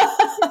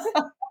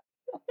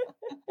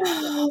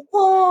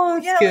 Oh,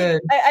 that's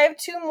good. Like, I have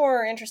two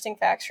more interesting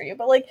facts for you,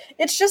 but like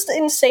it's just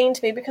insane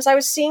to me because I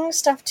was seeing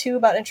stuff too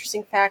about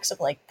interesting facts of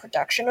like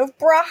production of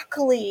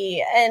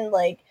broccoli and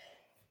like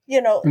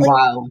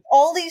like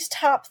all these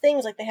top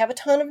things. Like they have a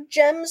ton of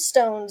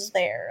gemstones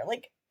there.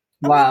 Like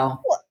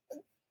wow,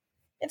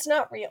 it's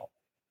not real.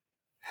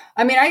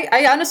 I mean,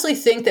 I honestly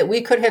think that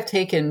we could have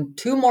taken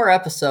 2 more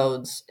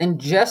episodes and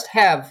just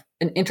have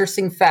an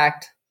interesting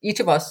fact, each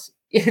of us,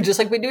 just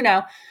like we do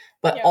now.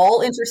 But all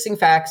interesting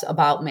facts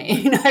about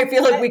Maine. I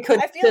feel like we could.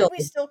 I feel like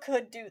we still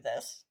could do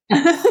this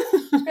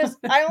because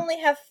I only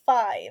have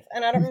 5,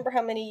 and I don't remember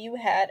how many you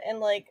had. And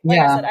like I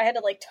said, I had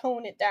to like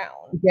tone it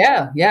down.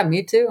 Yeah,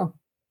 me too.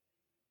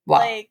 Wow.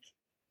 Like,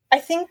 I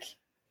think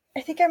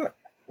I'm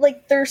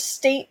like their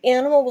state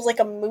animal was like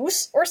a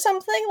moose or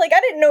something. Like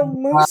I didn't know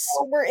moose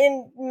were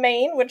in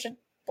Maine, which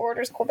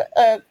borders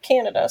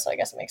Canada, so I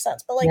guess it makes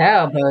sense. But like,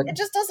 but it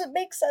just doesn't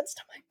make sense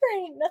to my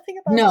brain. Nothing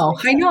about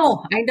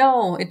I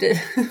know. It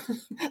did.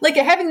 Like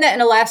having that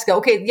in Alaska.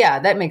 Okay, yeah,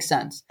 that makes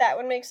sense. That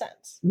would make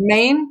sense.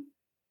 Maine,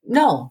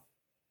 no.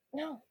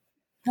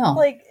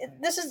 Like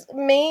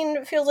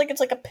Maine feels like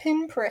it's like a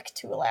pinprick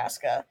to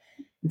Alaska,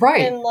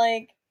 right? And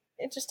like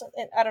it just,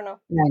 I don't know.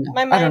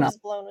 My mind is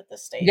blown with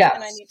this state. Yeah,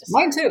 and I need to.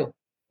 Mine too.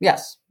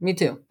 Yes, me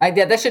too.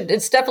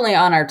 It's definitely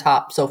on our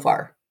top so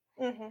far.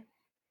 Mm-hmm.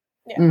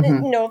 Yeah.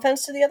 Mm-hmm. No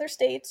offense to the other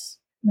states.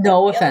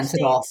 No offense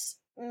at all.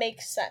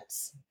 Make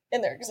sense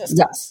in their existence.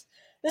 Yes.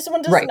 This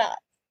one does not.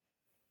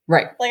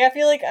 Right. Like I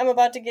feel like I'm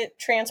about to get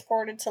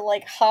transported to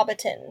like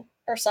Hobbiton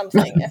or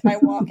something if I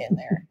walk in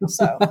there.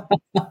 So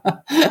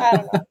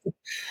I don't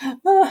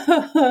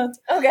know.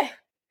 Okay.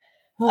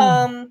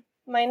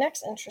 My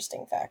next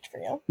interesting fact for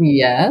you.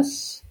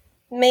 Yes.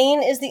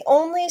 Maine is the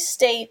only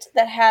state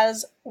that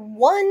has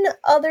one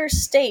other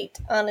state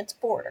on its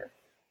border.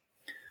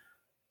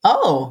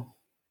 Oh.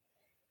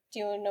 Do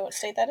you know what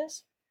state that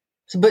is?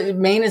 But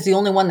Maine is the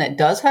only one that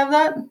does have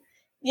that?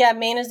 Yeah,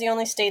 Maine is the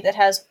only state that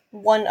has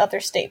one other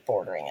state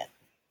bordering it.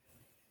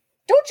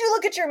 Don't you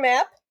look at your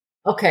map?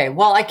 Okay,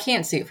 well, I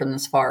can't see it from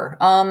this far.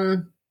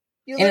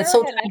 You And it's literally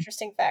so had an tiny.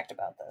 interesting fact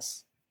about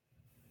this.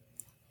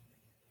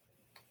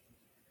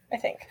 I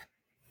think.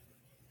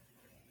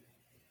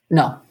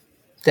 No.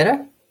 Did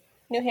I?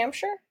 New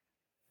Hampshire?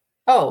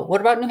 Oh,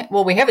 what about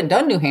well, we haven't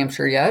done New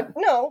Hampshire yet.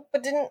 No,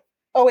 but didn't...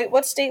 Oh, wait,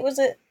 what state was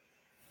it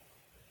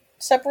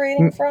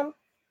separating from?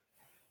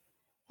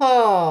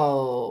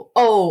 Oh,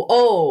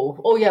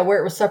 yeah, where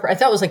it was separate. I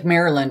thought it was like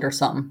Maryland or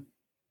something.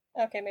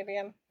 Okay, maybe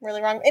I'm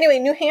really wrong. Anyway,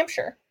 New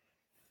Hampshire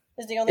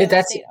is the only other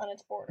That's state on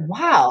its border.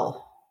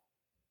 wow.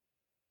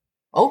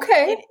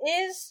 Okay. It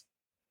is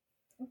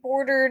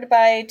bordered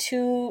by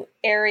 2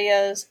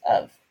 areas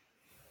of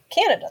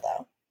Canada,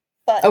 though.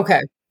 But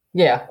Okay.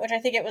 Yeah. which I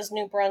think it was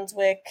New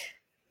Brunswick,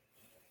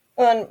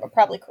 and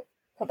probably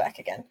Quebec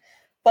again.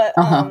 But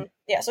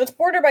yeah, so it's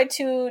bordered by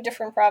 2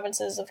 different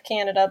provinces of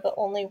Canada, but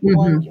only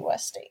one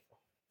U.S. state.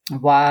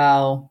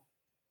 Wow.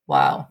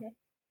 Wow. Mm-hmm.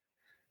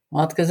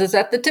 Well, it's because it's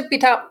at the tippy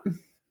top.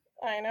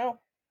 I know.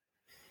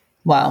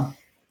 Wow.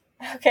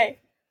 Okay.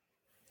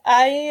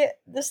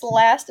 This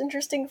last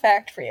interesting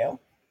fact for you.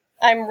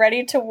 I'm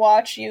ready to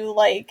watch you,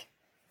 like,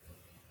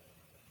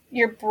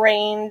 your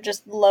brain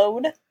just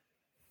load.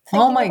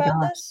 Oh my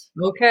gosh. This.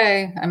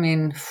 Okay. I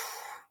mean,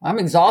 I'm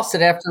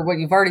exhausted after what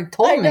you've already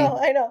told me.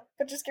 I know.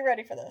 But just get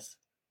ready for this.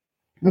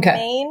 Okay.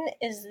 Maine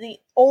is the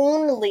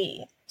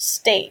only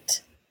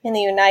state in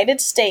the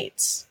United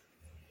States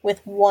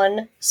with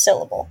 1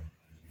 syllable.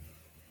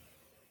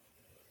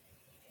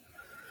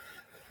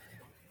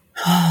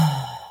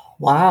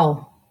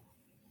 Wow.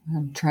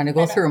 I'm trying to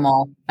go through them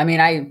all. I mean,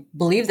 I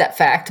believe that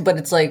fact, but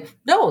it's like,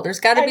 no, there's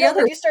got to be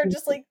others. You start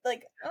just like,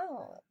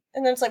 oh.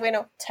 And then it's like, wait,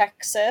 no,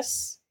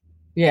 Texas.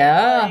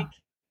 Yeah. Like,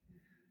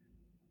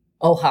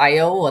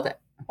 Ohio.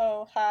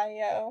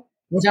 Ohio.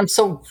 Which I'm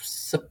so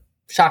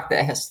shocked that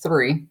it has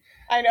 3.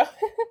 I know.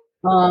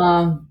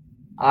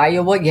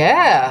 Iowa,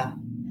 yeah.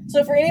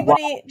 So for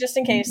anybody, just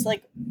in case,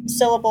 like,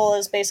 syllable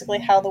is basically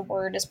how the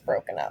word is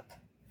broken up.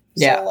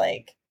 Yeah. So,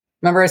 like...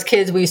 Remember as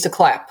kids, we used to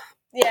clap.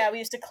 Yeah, we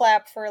used to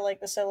clap for,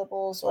 like, the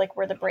syllables, like,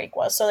 where the break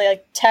was. So,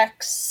 like,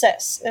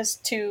 Texas is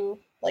 2,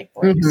 like,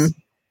 breaks. Mm-hmm.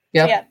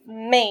 Yep. So, yeah,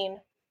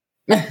 Maine,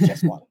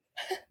 just 1.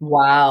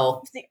 Wow.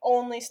 It's the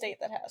only state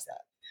that has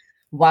that.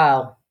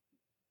 Wow.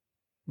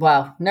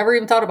 Never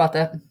even thought about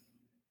that.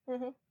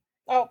 Mm-hmm.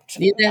 Oh,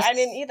 I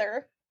didn't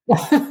either.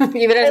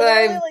 Even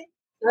as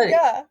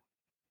yeah.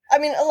 I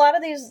mean, a lot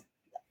of these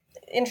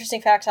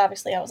interesting facts,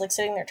 obviously, I was, like,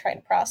 sitting there trying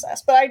to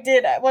process. But I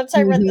did. Once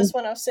I read this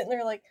one, I was sitting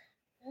there like...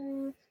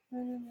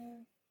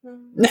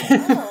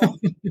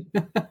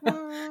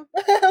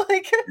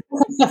 like,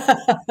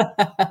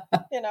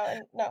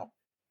 and no.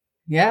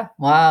 Yeah.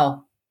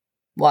 Wow.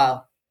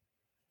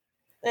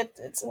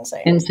 It's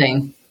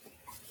insane.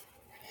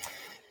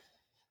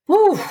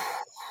 Whew.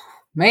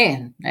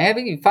 Man,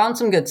 Abby, you found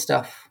some good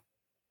stuff.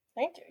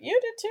 Thank you. You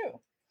did too.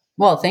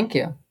 Well, thank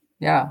you.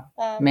 Yeah.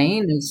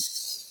 Maine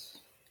is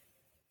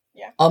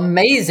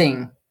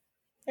amazing.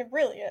 It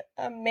really is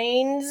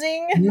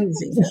amazing.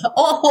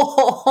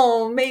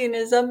 Oh, Maine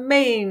is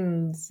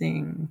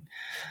amazing.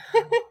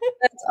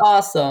 That's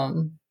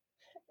awesome.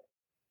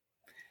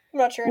 I'm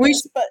not sure it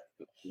is, but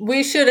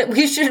we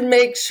should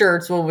make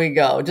shirts when we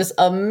go. Just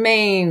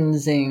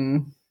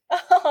amazing.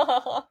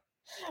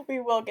 We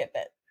will get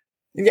it.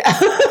 Yeah.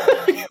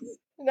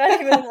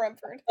 Not even in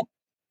Rumford.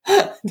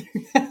 Totally.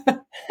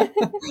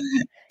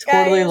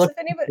 Guys,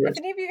 if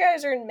any of you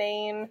guys are in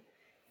Maine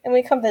and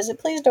we come visit,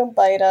 please don't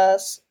bite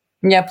us.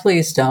 Yeah,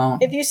 please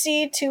don't. If you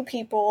see 2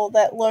 people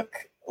that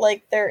look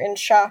like they're in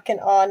shock and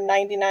awe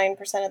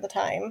 99% of the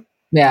time.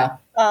 Yeah.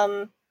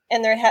 And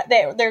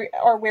they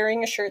are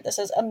wearing a shirt that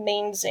says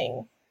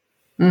amazing.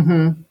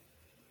 Mm-hmm.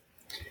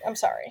 I'm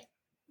sorry.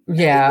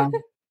 Yeah.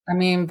 I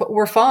mean, but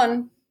we're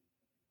fun.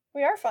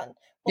 We are fun.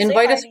 We'll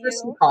invite us for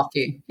some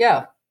coffee.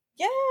 Yeah.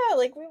 Yeah,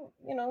 like we,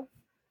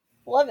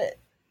 love it.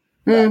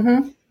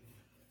 Mm-hmm.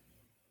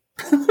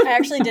 I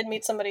actually did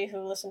meet somebody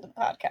who listened to the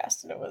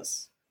podcast, and it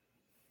was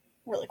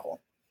really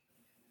cool.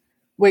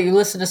 Wait, you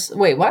listened to...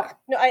 Wait, what?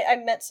 No, I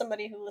met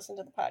somebody who listened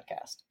to the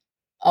podcast.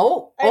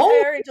 Oh. I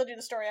already told you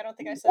the story. I don't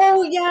think I said it.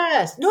 Oh,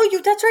 yes. No,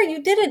 that's right.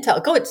 You didn't tell.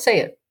 Go ahead, say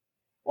it.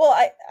 Well,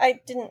 I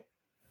didn't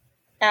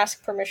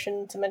ask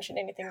permission to mention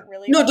anything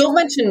really. No, don't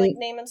mention... Like,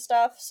 name and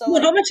stuff. So, no,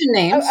 don't mention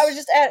names. I was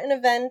just at an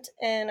event,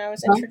 and I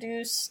was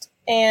introduced,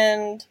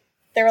 and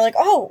they were like,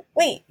 oh,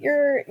 wait,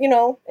 you're,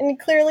 and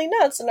clearly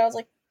nuts. And I was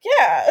like,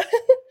 yeah.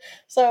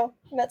 So,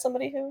 met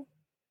somebody who...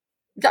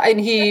 And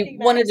he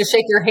wanted to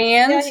shake your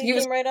hand? Yeah, he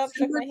came right up,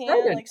 shook my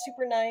hand, like,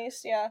 super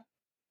nice, yeah.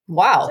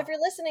 Wow. So if you're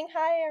listening,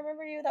 hi, I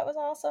remember you, that was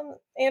awesome.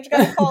 Andrew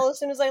got a call as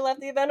soon as I left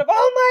the event of,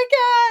 oh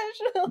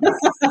my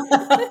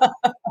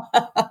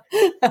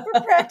gosh!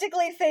 We're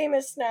practically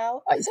famous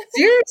now.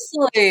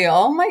 Seriously,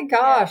 oh my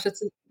gosh,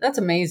 that's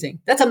amazing.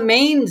 That's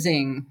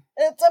amazing.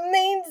 It's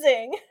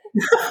amazing.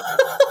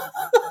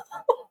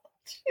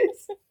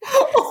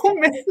 Oh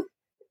man.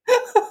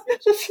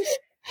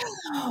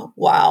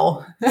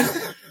 Wow.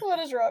 What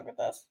is wrong with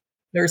us?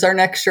 There's our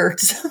next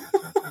shirts.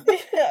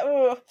 Yeah.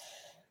 Ooh.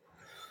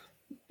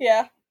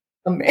 Yeah.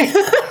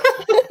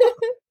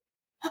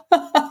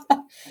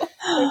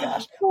 Oh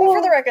gosh. Well,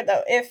 for the record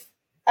though,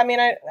 I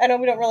know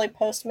we don't really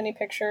post many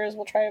pictures.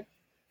 We'll try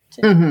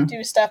to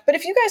do stuff. But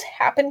if you guys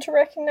happen to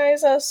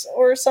recognize us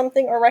or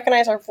something, or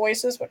recognize our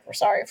voices, which we're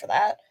sorry for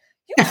that,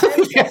 you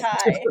can say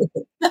hi.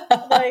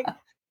 Like,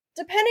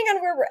 depending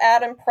on where we're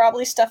at, I'm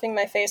probably stuffing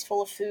my face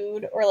full of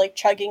food or like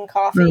chugging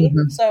coffee.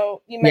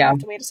 So you might have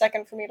to wait a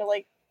second for me to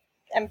like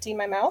empty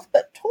my mouth,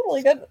 but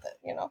totally good with it,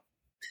 you know?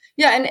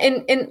 Yeah,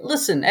 and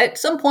listen, at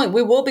some point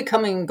we will be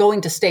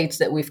going to states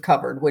that we've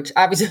covered, which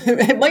obviously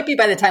it might be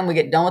by the time we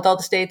get done with all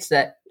the states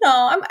that,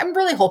 I'm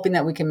really hoping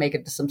that we can make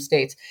it to some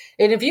states.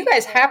 And if you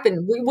guys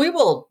happen, we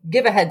will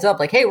give a heads up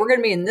like, hey, we're going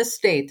to be in this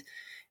state.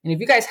 And if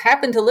you guys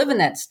happen to live in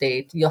that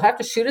state, you'll have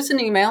to shoot us an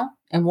email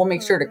and we'll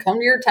make sure to come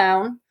to your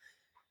town.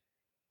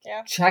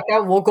 Yeah.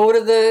 We'll go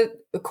to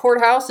the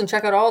courthouse and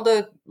check out all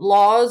the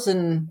laws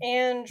and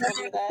we'll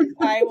do that.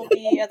 I will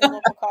be at the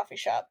local coffee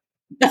shop.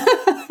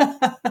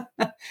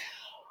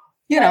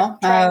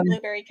 Trying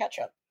blueberry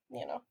ketchup,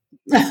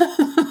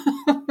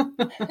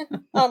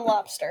 on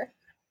lobster.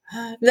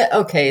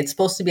 Okay, it's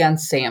supposed to be on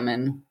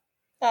salmon.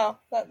 Oh,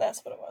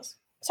 that's what it was.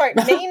 Sorry,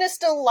 Maine is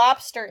still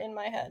lobster in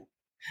my head.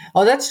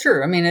 Oh, that's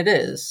true. I mean, it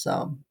is,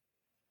 so.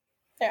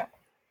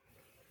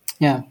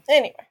 Yeah.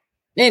 Anyway.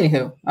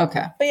 Anywho,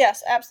 okay. But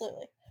yes,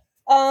 absolutely.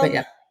 But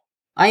yeah,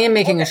 I am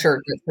making a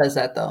shirt that says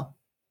that, though.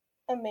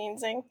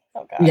 Amazing.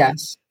 Oh, God.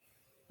 Yes.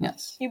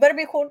 You better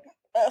be cool.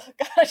 Oh,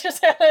 God, I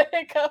just had a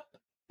hiccup.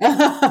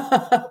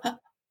 I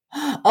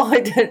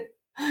did.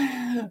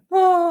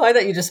 Oh, I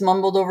thought you just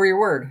mumbled over your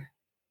word.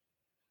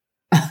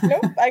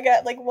 Nope, I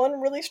got like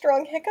one really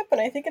strong hiccup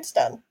and I think it's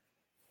done.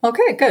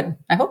 Okay, good.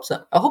 I hope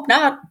so. I hope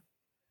not.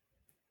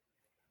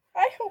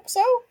 I hope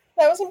so.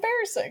 That was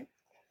embarrassing.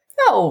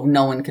 Oh,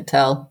 no one could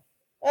tell.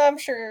 I'm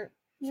sure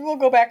we'll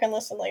go back and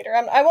listen later.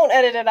 I won't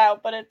edit it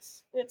out, but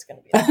it's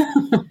going to be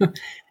there.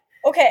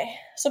 Okay,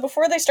 so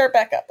before they start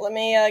back up, let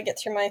me get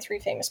through my 3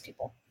 famous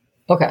people.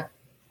 Okay.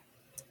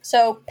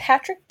 So,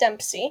 Patrick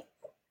Dempsey.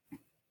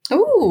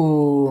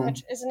 Ooh.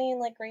 Which, isn't he in,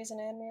 like, Grey's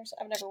Anatomy?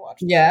 I've never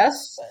watched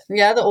Yes.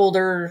 Yeah, the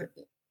older,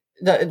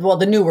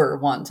 the newer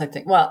ones, I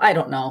think. Well, I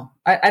don't know.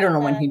 I don't know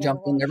when he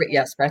jumped in there, but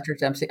yes, Patrick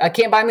Dempsey. I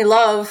Can't Buy Me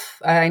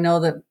Love. I know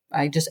that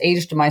I just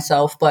aged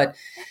myself, but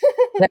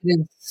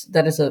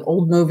that is an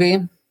old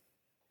movie.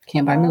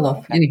 Can't Buy Me Love.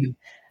 Okay. Anywho,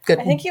 good.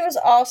 I think he was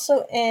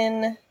also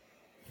in...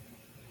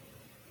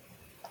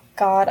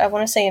 God, I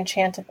want to say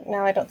Enchanted, but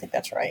now I don't think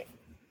that's right.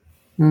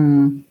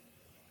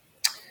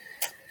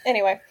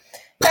 Anyway,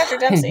 Patrick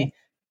Dempsey.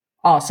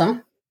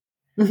 Awesome.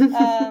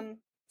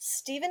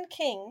 Stephen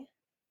King.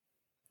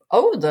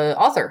 Oh, the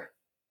author.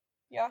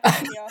 Yeah, the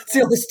author. It's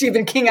the only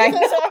Stephen King I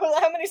know.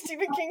 How many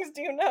Stephen Kings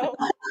do you know?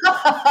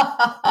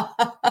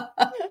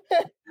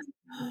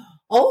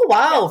 Oh,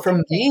 wow,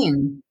 from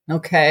Maine.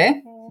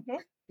 Okay.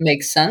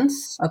 Makes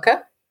sense. Okay.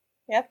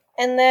 Yep.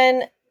 And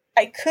then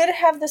I could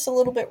have this a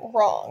little bit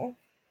wrong,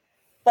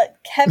 but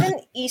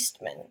Kevin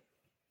Eastman.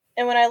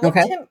 And when I looked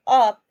him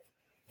up,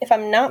 if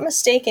I'm not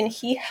mistaken,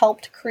 he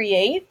helped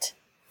create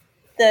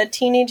the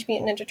Teenage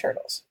Mutant Ninja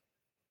Turtles.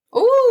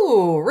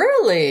 Ooh,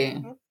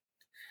 really?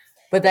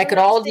 But that could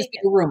all just be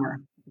a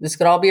rumor. This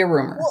could all be a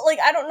rumor. Well, like,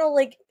 I don't know,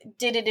 like,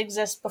 did it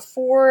exist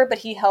before, but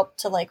he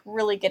helped to, like,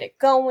 really get it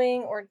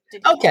going, or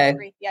did he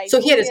create the idea?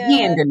 So he had his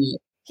hand in it.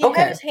 He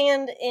had his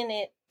hand in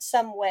it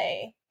some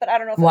way, but I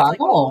don't know if it was,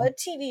 like, a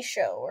TV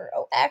show, or,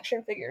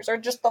 action figures, or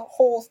just the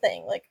whole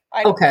thing. Like,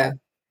 I don't know.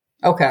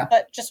 Okay.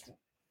 But just,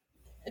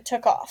 it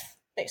took off,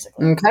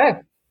 basically.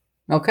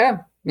 Okay.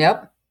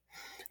 Yep.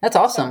 That's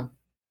awesome. So,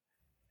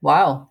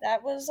 wow.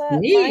 That was my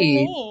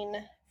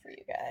main for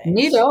you guys.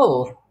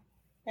 Neato.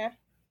 Yeah.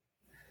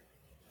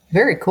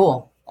 Very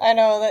cool. I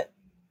know that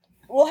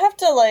we'll have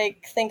to,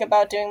 like, think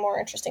about doing more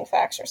interesting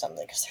facts or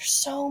something, because there's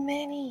so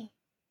many.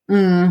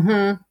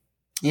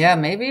 Yeah,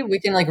 maybe we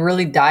can, like,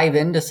 really dive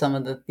into some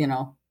of the,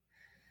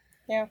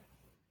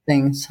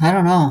 things. I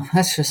don't know.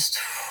 That's just,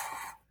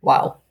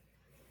 wow.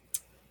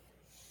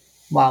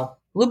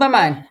 Blew my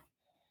mind.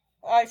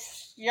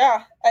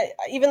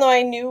 Even though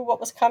I knew what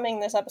was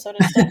coming this episode,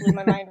 it still blew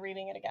my mind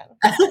reading it again.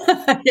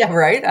 Yeah,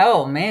 right?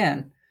 Oh,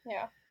 man.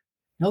 Yeah.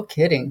 No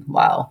kidding.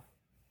 Wow.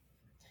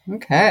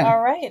 Okay.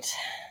 All right.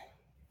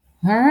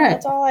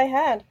 That's all I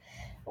had.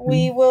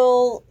 We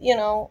will,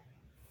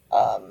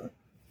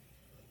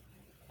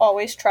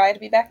 always try to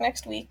be back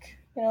next week.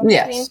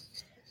 Between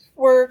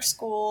work,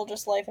 school,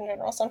 just life in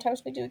general.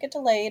 Sometimes we do get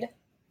delayed.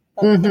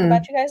 But we think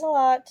about you guys a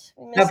lot.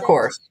 We miss of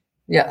course.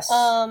 Yes.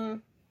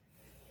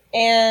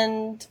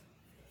 And,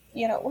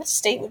 what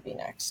state would be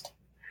next?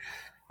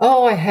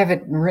 Oh, I have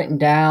it written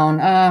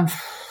down. An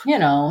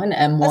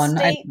M1. A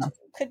state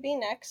could be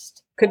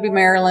next. Could be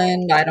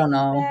Maryland. I don't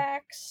know.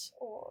 Facts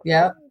or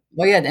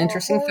Well, yeah, the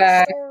interesting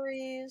fact.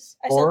 Stories.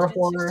 I said the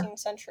 16th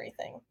century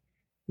thing.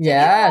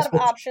 Yeah. A lot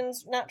of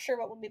options. Not sure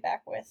what we'll be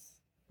back with.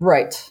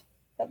 Right.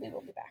 But we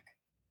will be back.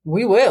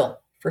 We will,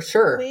 for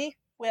sure. We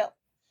will.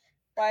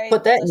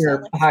 Put that in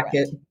your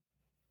pocket.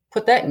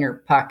 Put that in your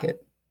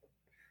pocket.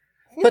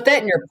 Put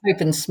that in your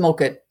pipe and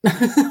smoke it.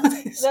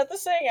 Is that the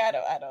saying? I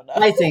don't know.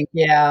 I think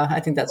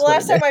that's the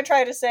last time I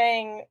tried a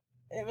saying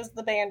It was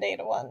the Band-Aid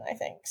one, I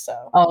think.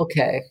 So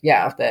Okay,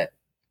 yeah,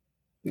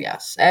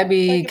 yes.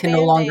 Abby like can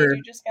no longer.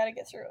 You just got to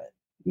get through it.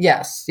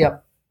 Yes,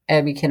 yep.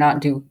 Abby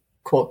cannot do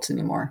quotes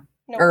anymore.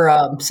 Nope.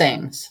 Or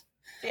sayings.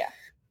 Yeah.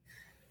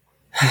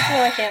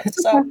 No, I can't.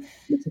 It's so okay.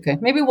 It's okay.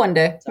 Maybe one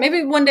day.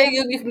 Maybe one day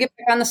you can get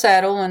back on the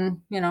saddle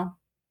and,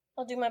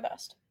 I'll do my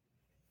best.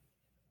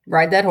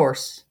 Ride that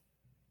horse.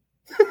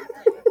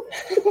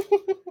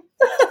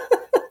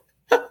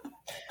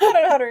 I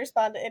don't know how to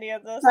respond to any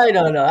of this. I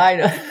don't know.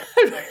 I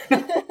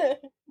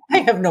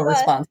have no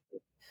response.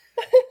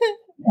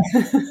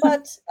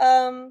 But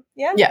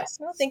yeah. Yes.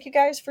 No, thank you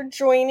guys for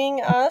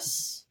joining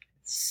us.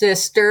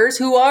 Sisters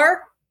who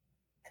are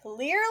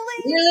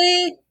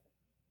clearly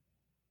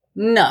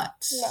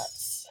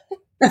nuts.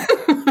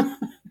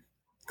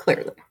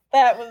 Clearly.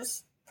 That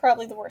was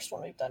probably the worst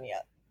one we've done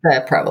yet.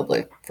 That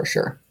probably, for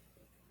sure.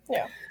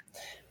 Yeah.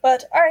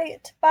 But all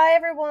right. Bye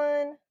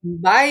everyone.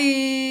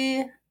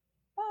 Bye.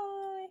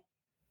 Bye.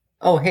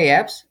 Oh, hey,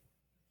 Abs.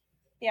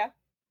 Yeah.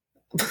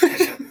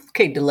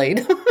 Okay,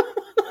 delayed.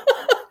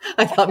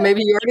 I thought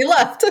maybe you already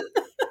left.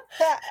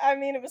 I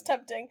mean, it was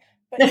tempting,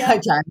 but yeah.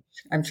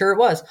 I'm sure it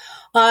was.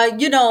 I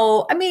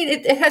mean,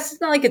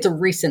 it's not like it's a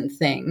recent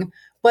thing,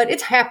 but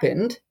it's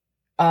happened.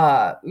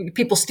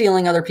 People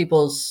stealing other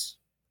people's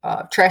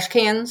trash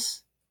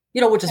cans,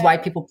 which is why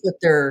people put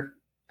their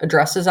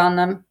addresses on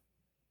them.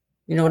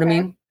 You know what I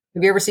mean?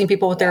 Have you ever seen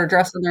people with their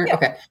address on there? Yeah.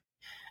 Okay.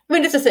 I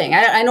mean, it's a thing.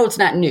 I know it's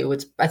not new.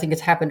 I think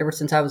it's happened ever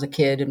since I was a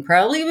kid and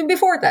probably even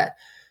before that.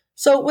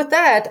 So with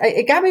that,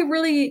 it got me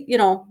really,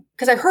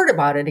 because I heard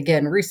about it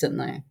again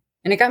recently,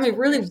 and it got me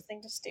really. It's a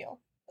thing to steal.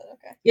 But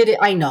okay.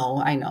 I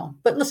know.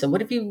 But listen,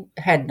 what if you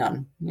had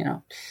none?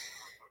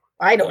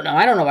 I don't know.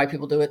 I don't know why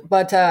people do it,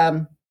 but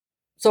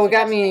so it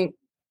got me.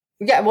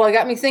 Yeah, well, it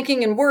got me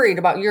thinking and worried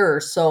about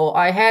yours. So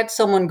I had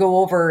someone go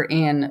over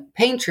and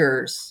paint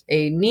yours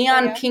a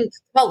neon pink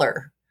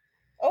color.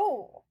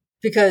 Oh.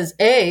 Because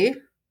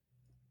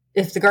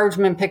if the garbage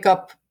men pick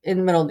up in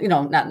the middle,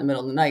 not in the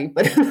middle of the night,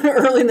 but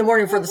early in the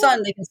morning for the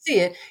sun, they can see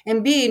it.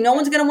 And B, no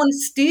one's going to want to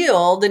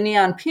steal the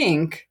neon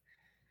pink.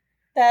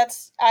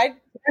 Trash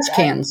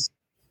cans.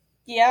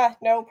 Yeah,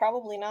 no,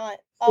 probably not.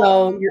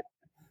 So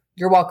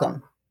you're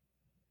welcome.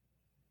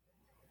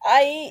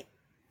 I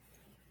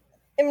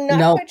am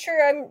not quite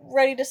sure I'm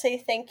ready to say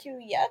thank you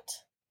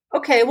yet.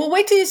 Okay, well,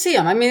 wait till you see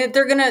them. I mean,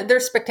 they're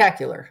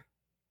spectacular.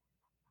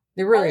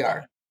 They really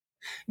are.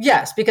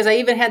 Yes, because I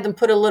even had them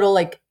put a little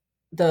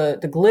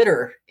the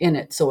glitter in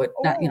it, so it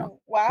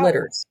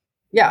glitters.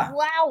 Yeah.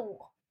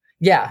 Wow.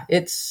 Yeah,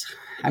 listen.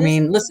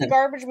 The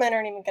garbage men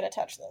aren't even going to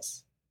touch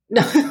this.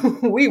 No,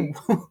 we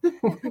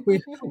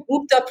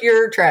whooped up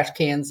your trash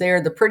cans. They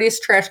are the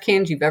prettiest trash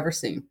cans you've ever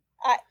seen.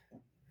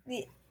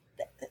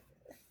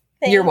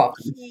 You're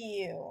welcome.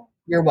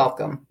 You're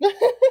welcome.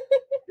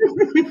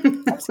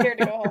 I'm scared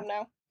to go home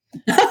now.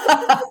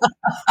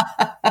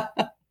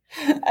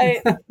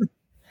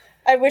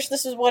 I wish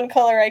this was one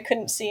color I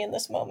couldn't see in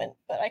this moment,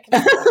 but I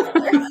can see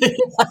color.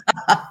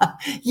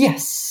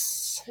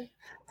 Yes.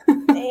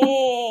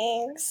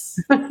 Thanks.